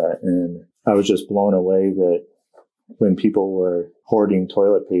bunch of that, and I was just blown away that when people were hoarding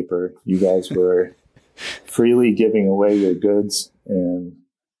toilet paper, you guys were freely giving away your goods. And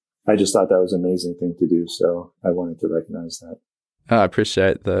I just thought that was an amazing thing to do. So I wanted to recognize that. I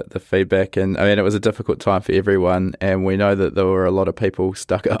appreciate the feedback. And I mean, it was a difficult time for everyone. And we know that there were a lot of people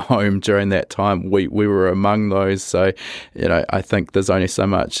stuck at home during that time. We were among those. So, I think there's only so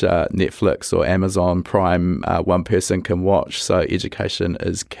much Netflix or Amazon Prime one person can watch. So education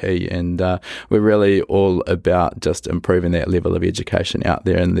is key. And we're really all about just improving that level of education out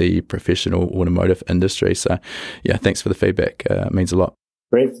there in the professional automotive industry. So, yeah, thanks for the feedback. It means a lot.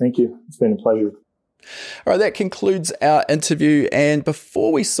 Great. Thank you. It's been a pleasure. All right, that concludes our interview. And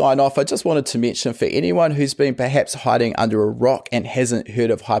before we sign off, I just wanted to mention, for anyone who's been perhaps hiding under a rock and hasn't heard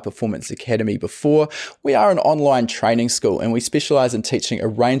of High Performance Academy before, we are an online training school, and we specialize in teaching a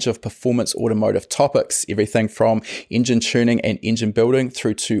range of performance automotive topics, everything from engine tuning and engine building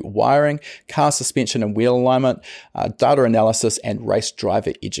through to wiring, car suspension and wheel alignment, data analysis, and race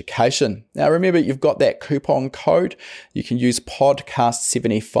driver education. Now, remember, you've got that coupon code. You can use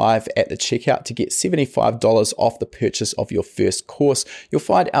podcast75 at the checkout to get $75 off the purchase of your first course. You'll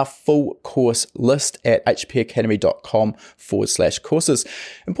find our full course list at hpacademy.com/courses.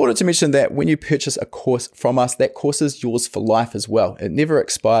 Important to mention that when you purchase a course from us, that course is yours for life as well. It never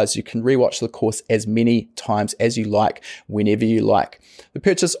expires. You can rewatch the course as many times as you like, whenever you like. The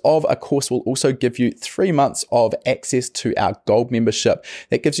purchase of a course will also give you 3 months of access to our gold membership.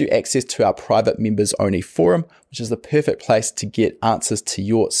 That gives you access to our private members only forum, which is the perfect place to get answers to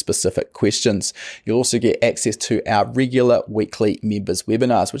your specific questions. You'll also get access to our regular weekly members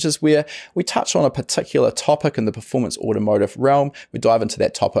webinars, which is where we touch on a particular topic in the performance automotive realm. We dive into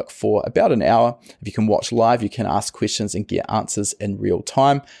that topic for about an hour. If you can watch live, you can ask questions and get answers in real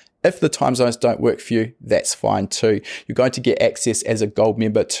time. If the time zones don't work for you, that's fine too. You're going to get access as a gold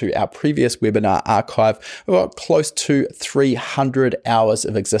member to our previous webinar archive. We've got close to 300 hours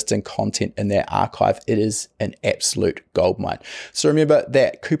of existing content in that archive. It is an absolute goldmine. So remember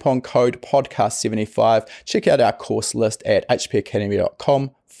that coupon code podcast75. Check out our course list at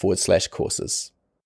hpacademy.com/courses.